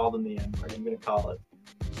dick and called him the N-word. I'm gonna call it.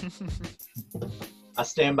 I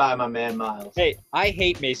stand by my man Miles. Hey, I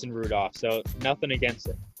hate Mason Rudolph, so nothing against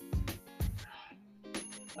it.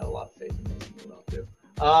 I have a lot of faith in Mason Rudolph too.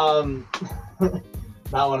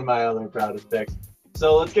 Not one of my other proudest picks.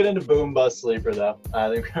 So let's get into boom bust sleeper though. I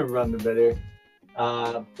think we're gonna run the bit here.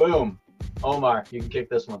 Boom. Omar, you can kick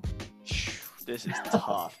this one. This is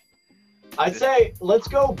tough. I'd say let's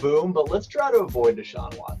go boom, but let's try to avoid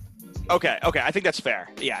Deshaun Watson in this game. Okay, I think that's fair.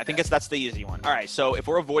 Yeah, I think that's the easy one. All right, so if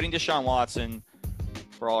we're avoiding Deshaun Watson,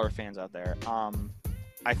 for all our fans out there,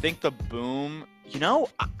 I think the boom. You know,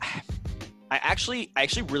 I actually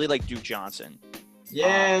really like Duke Johnson.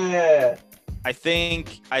 Yeah. I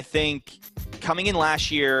think coming in last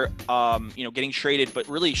year, getting traded, but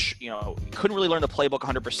really, couldn't really learn the playbook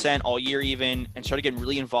 100% all year even, and started getting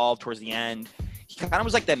really involved towards the end. He kind of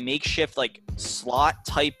was like that makeshift, like slot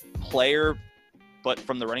type player, but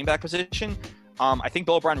from the running back position. I think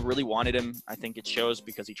Bill O'Brien really wanted him. I think it shows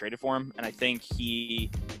because he traded for him, and I think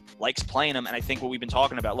he likes playing him. And I think what we've been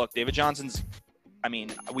talking about, look, David Johnson's, I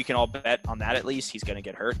mean, we can all bet on that at least. He's going to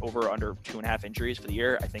get hurt over under 2.5 injuries for the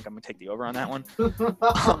year. I think I'm going to take the over on that one.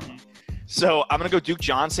 So I'm going to go Duke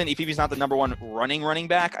Johnson. If he's not the number one running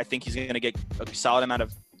back, I think he's going to get a solid amount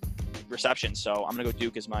of receptions. So I'm going to go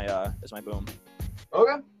Duke as my boom.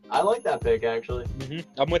 Okay. I like that pick actually.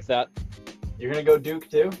 I'm with that. You're gonna go Duke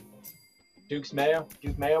too? Duke Mayo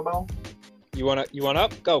Bowl? You want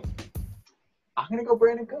up? Go. I'm gonna go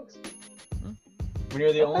Brandon Cooks. When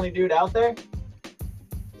you're the only dude out there,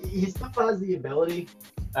 he still has the ability.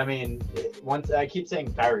 I mean, once I keep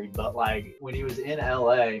saying buried, but like when he was in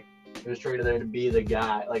LA, he was traded there to be the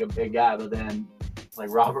guy, like a big guy. But then, like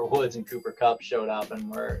Robert Woods and Cooper Kupp showed up and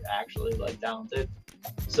were actually like talented.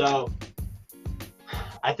 So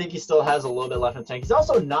I think he still has a little bit left in the tank. He's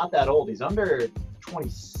also not that old. He's under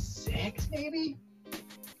 26, maybe.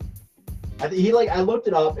 I looked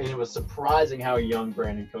it up and it was surprising how young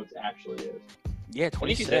Brandon Cooks actually is. Yeah, I think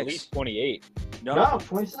 26. he's at least 28. No,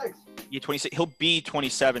 26. Yeah, 26. He'll be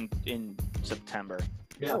 27 in September.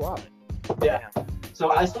 Yeah. Oh, wow. Yeah.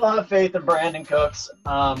 So I still have faith in Brandon Cooks,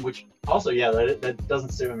 which also, yeah, that doesn't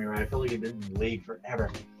suit me, right? I feel like he's been in the league forever.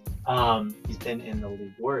 He's been in the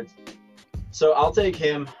league words. So I'll take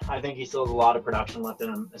him. I think he still has a lot of production left in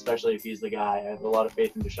him, especially if he's the guy. I have a lot of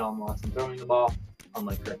faith in Deshaun Watson throwing the ball,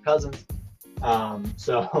 unlike Kirk Cousins.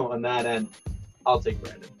 So on that end, I'll take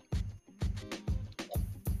Brandon.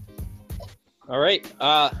 All right.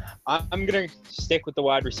 I'm going to stick with the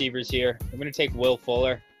wide receivers here. I'm going to take Will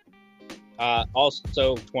Fuller.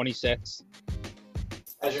 Also 26.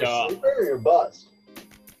 As your sleeper or your bust?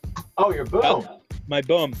 Oh, your boom. My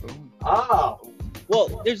boom. Oh.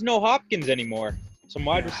 Well, there's no Hopkins anymore. Some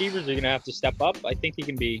wide receivers are going to have to step up. I think he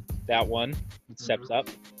can be that one that steps up.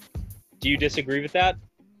 Do you disagree with that?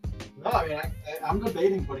 No, I mean, I'm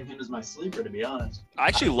debating putting him as my sleeper, to be honest. I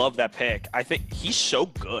actually love that pick. I think he's so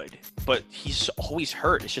good, but he's always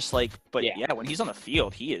hurt. It's just like, but yeah, when he's on the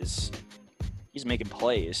field, he's making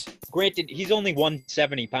plays. Granted, he's only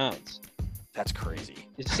 170 pounds. That's crazy.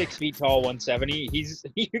 He's 6 feet tall, 170.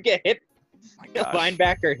 You get hit. The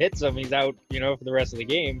linebacker hits him, he's out, for the rest of the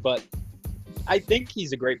game. But I think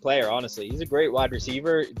he's a great player, honestly. He's a great wide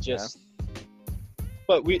receiver.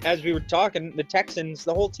 But as we were talking, the Texans,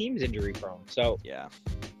 the whole team's injury prone. So yeah,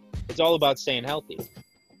 it's all about staying healthy.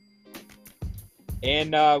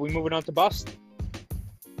 And we moving on to bust.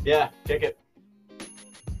 Yeah, kick it.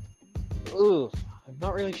 Ooh, I'm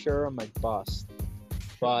not really sure on my bust.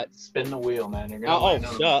 But spin the wheel, man. You're gonna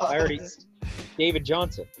I already David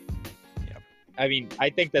Johnson. Yep. I mean, I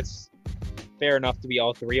think that's fair enough to be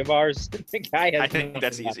all three of ours. The guy has I think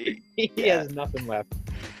that's left. easy. He has nothing left.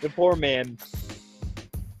 The poor man.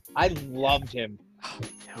 I loved him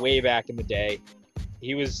way back in the day.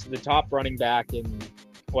 He was the top running back in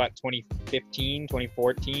 2015,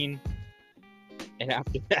 2014. And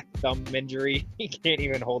after that thumb injury, he can't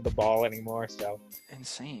even hold the ball anymore. So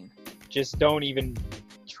insane. Just don't even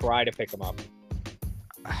try to pick him up.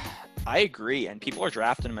 I agree, and people are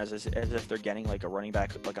drafting him as if they're getting like a running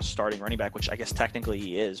back, like a starting running back, which I guess technically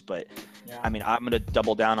he is. But I mean, I'm going to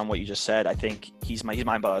double down on what you just said. I think he's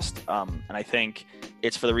my bust, and I think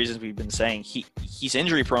it's for the reasons we've been saying. He's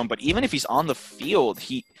injury prone, but even if he's on the field,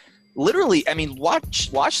 he literally, I mean, watch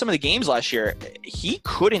some of the games last year. He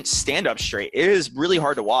couldn't stand up straight. It is really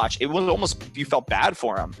hard to watch. It was almost, you felt bad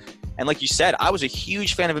for him. And like you said, I was a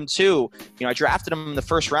huge fan of him too. I drafted him in the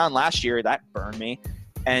first round last year. That burned me.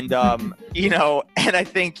 And, and I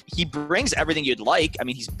think he brings everything you'd like. I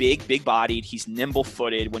mean, he's big bodied. He's nimble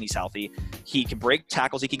footed when he's healthy. He can break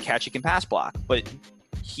tackles. He can catch. He can pass block. But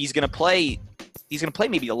he's going to play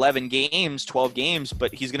maybe 11 games, 12 games,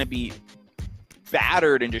 but he's going to be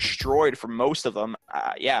battered and destroyed for most of them.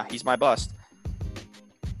 Yeah, he's my bust.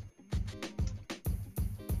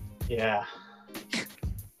 Yeah.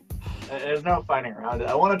 There's no fighting around it.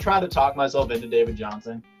 I want to try to talk myself into David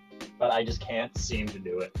Johnson, but I just can't seem to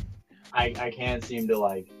do it. I can't seem to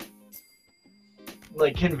like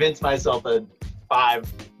convince myself that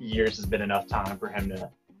 5 years has been enough time for him to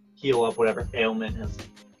heal up whatever ailment has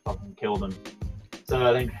fucking killed him. So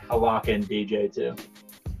I think I'll lock in DJ too.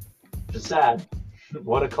 Just sad.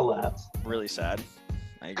 What a collapse. Really sad.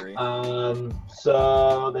 I agree.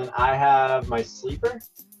 So then I have my sleeper,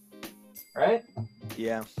 right?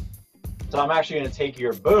 Yeah. So I'm actually going to take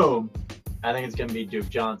your boom. I think it's going to be Duke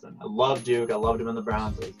Johnson. I love Duke. I loved him in the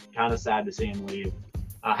Browns. It's kind of sad to see him leave.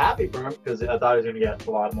 Happy for him because I thought he was going to get a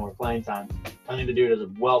lot more playing time. I think the dude has a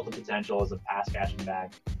wealth of potential as a pass catching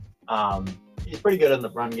back. He's pretty good in the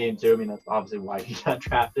run game too. I mean, that's obviously why he got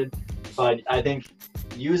drafted. But I think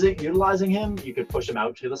utilizing him, you could push him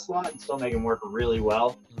out to the slot and still make him work really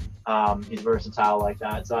well. He's versatile like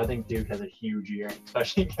that. So I think Duke has a huge year,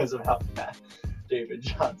 especially because of how bad David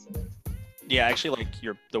Johnson is. Yeah, actually, like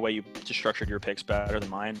the way you just structured your picks better than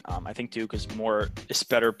mine. I think Duke is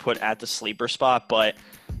better put at the sleeper spot, but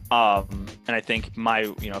and I think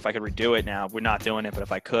if I could redo it now, we're not doing it, but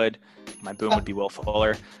if I could, my boom would be Will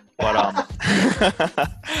Fuller. But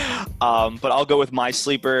but I'll go with my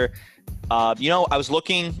sleeper. I was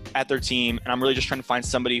looking at their team, and I'm really just trying to find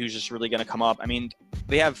somebody who's just really going to come up. I mean,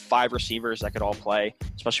 they have 5 receivers that could all play,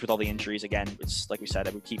 especially with all the injuries. Again, it's like we said,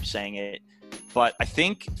 I would keep saying it. But I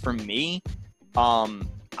think for me,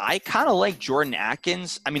 I kind of like Jordan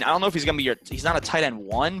Atkins. I mean, I don't know if he's going to be he's not a tight end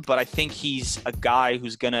 1, but I think he's a guy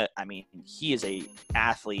who's going to, I mean, he is a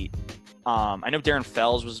athlete. I know Darren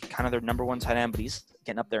Fells was kind of their number 1 tight end, but he's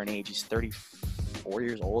getting up there in age. He's 34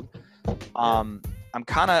 years old. I'm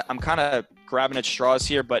kind of grabbing at straws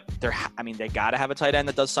here, but they got to have a tight end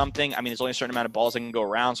that does something. I mean, there's only a certain amount of balls that can go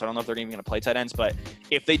around, so I don't know if they're even going to play tight ends. But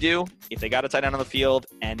if they got a tight end on the field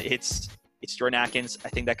and it's Jordan Atkins, I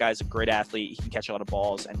think that guy's a great athlete. He can catch a lot of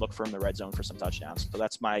balls and look for him in the red zone for some touchdowns. So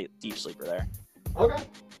that's my deep sleeper there. Okay.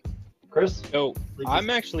 Chris? So I'm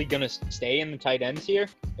actually going to stay in the tight ends here,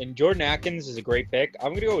 and Jordan Atkins is a great pick. I'm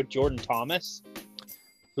going to go with Jordan Thomas,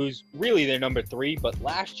 who's really their number 3, but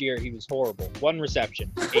last year he was horrible. 1 reception,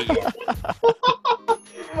 8 yards.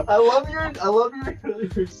 I love your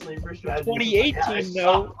sleeper strategy. 2018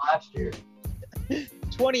 though. Last year.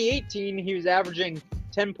 2018 he was averaging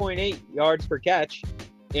 10.8 yards per catch,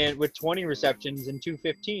 and with 20 receptions and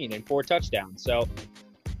 215 and 4 touchdowns. So,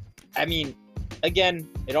 I mean, again,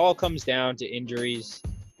 it all comes down to injuries.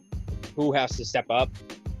 Who has to step up?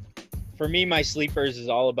 For me, my sleepers is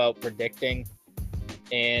all about predicting.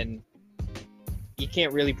 And you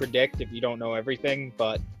can't really predict if you don't know everything,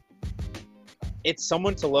 but it's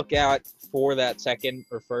someone to look at for that second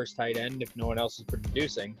or first tight end if no one else is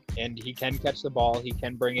producing. And he can catch the ball. He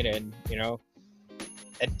can bring it in,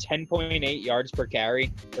 At 10.8 yards per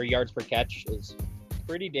carry or yards per catch is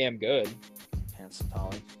pretty damn good. That's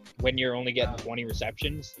solid. When you're only getting 20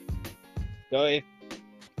 receptions. So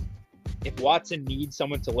if Watson needs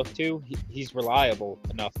someone to look to, he's reliable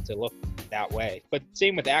enough to look that way. But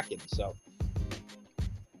same with Atkins. So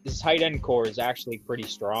this tight end core is actually pretty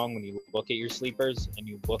strong when you look at your sleepers and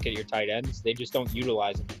you look at your tight ends. They just don't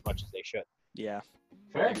utilize them as much as they should. Yeah,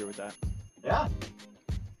 Fair. I agree with that. Yeah.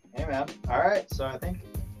 Hey, man. All right. So I think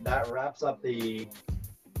that wraps up the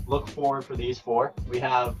look forward for these 4. We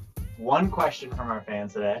have one question from our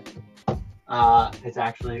fans today. It's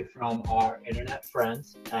actually from our internet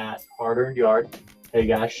friends at Hard Earned Yard. Hey,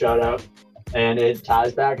 guys, shout out. And it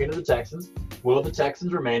ties back into the Texans. Will the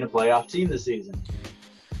Texans remain a playoff team this season?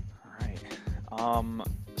 All right.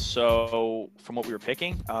 So from what we were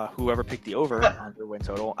picking, whoever picked the over on their win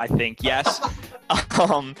total, I think yes.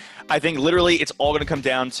 I think literally it's all going to come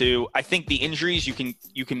down to, I think the injuries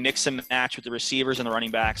you can mix and match with the receivers and the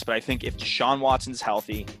running backs, but I think if Deshaun Watson's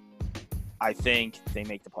healthy, I think they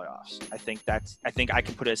make the playoffs. I think I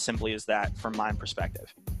can put it as simply as that from my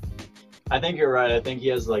perspective. I think you're right. I think he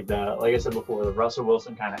has like I said before, the Russell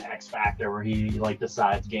Wilson kind of X factor where he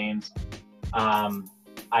decides games.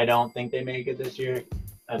 I don't think they make it this year.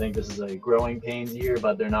 I think this is a growing pains year,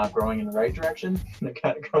 but they're not growing in the right direction. They're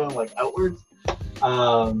kind of growing outwards.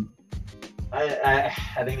 I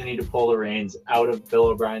think they need to pull the reins out of Bill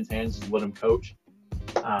O'Brien's hands, just let him coach.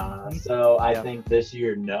 So I think this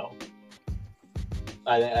year, no.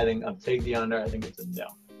 I think I'll take the under. I think it's a no.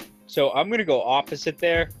 So I'm going to go opposite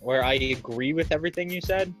there, where I agree with everything you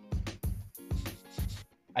said.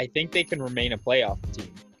 I think they can remain a playoff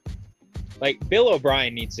team. Bill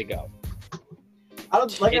O'Brien needs to go.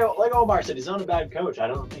 Like Omar said, he's not a bad coach. I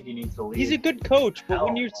don't think he needs to leave. He's a good coach, but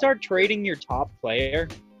when you start trading your top player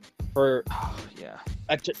for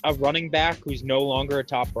a running back who's no longer a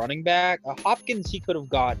top running back, Hopkins, he could have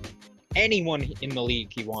got anyone in the league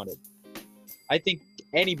he wanted. I think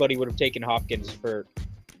anybody would have taken Hopkins for...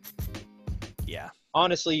 Yeah.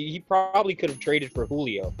 Honestly, he probably could have traded for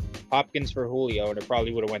Julio. Hopkins for Julio, and it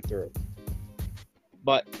probably would have went through.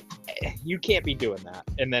 But you can't be doing that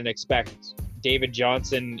and then expect David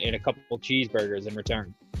Johnson and a couple cheeseburgers in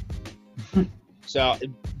return. So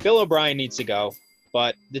Bill O'Brien needs to go.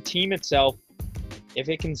 But the team itself, if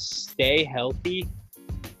it can stay healthy,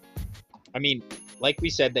 I mean, like we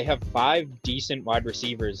said, they have 5 decent wide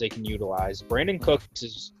receivers they can utilize. Brandon Cooks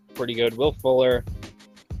is pretty good. Will Fuller,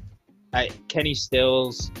 Kenny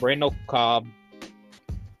Stills, Randall Cobb.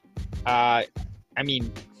 I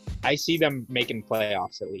mean, I see them making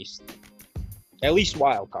playoffs at least. At least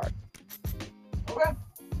wild card. Okay.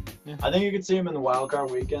 Yeah. I think you could see him in the wild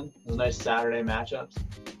card weekend. Those nice Saturday matchups.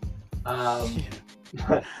 I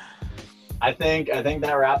think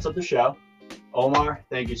that wraps up the show. Omar,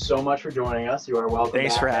 thank you so much for joining us. You are welcome.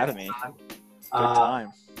 Thanks for having me. Good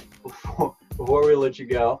time. Before we let you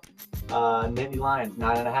go, Nittany Lions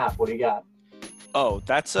 9.5. What do you got? Oh,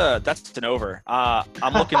 that's an over.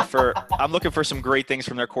 I'm looking for some great things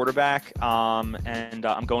from their quarterback. And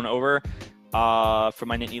I'm going over for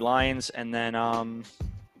my Nittany Lions, and then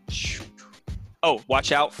Oh,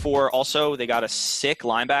 watch out for also they got a sick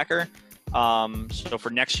linebacker. So for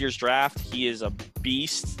next year's draft, he is a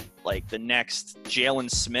beast, like the next Jalen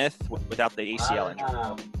Smith without the ACL injury.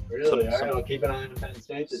 Really? All right, I'll keep an eye on Penn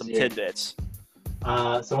State this year. Tidbits.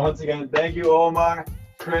 So once again, thank you, Omar,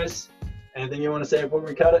 Chris. Anything you want to say before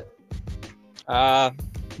we cut it?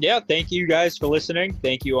 Yeah, thank you guys for listening.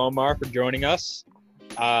 Thank you, Omar, for joining us.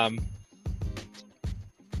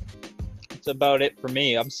 That's about it for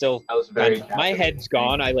me. I'm still my head's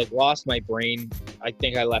gone. I lost my brain. I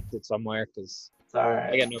think I left it somewhere because all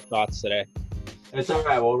right. I got no thoughts today. It's all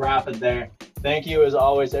right. We'll wrap it there. Thank you, as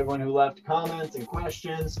always, everyone who left comments and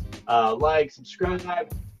questions. Like,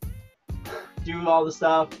 subscribe, do all the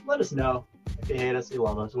stuff. Let us know if you hate us, you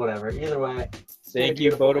love us, whatever. Either way. Thank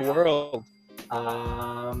you, BOTA World.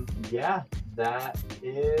 Yeah, that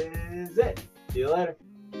is it. See you later.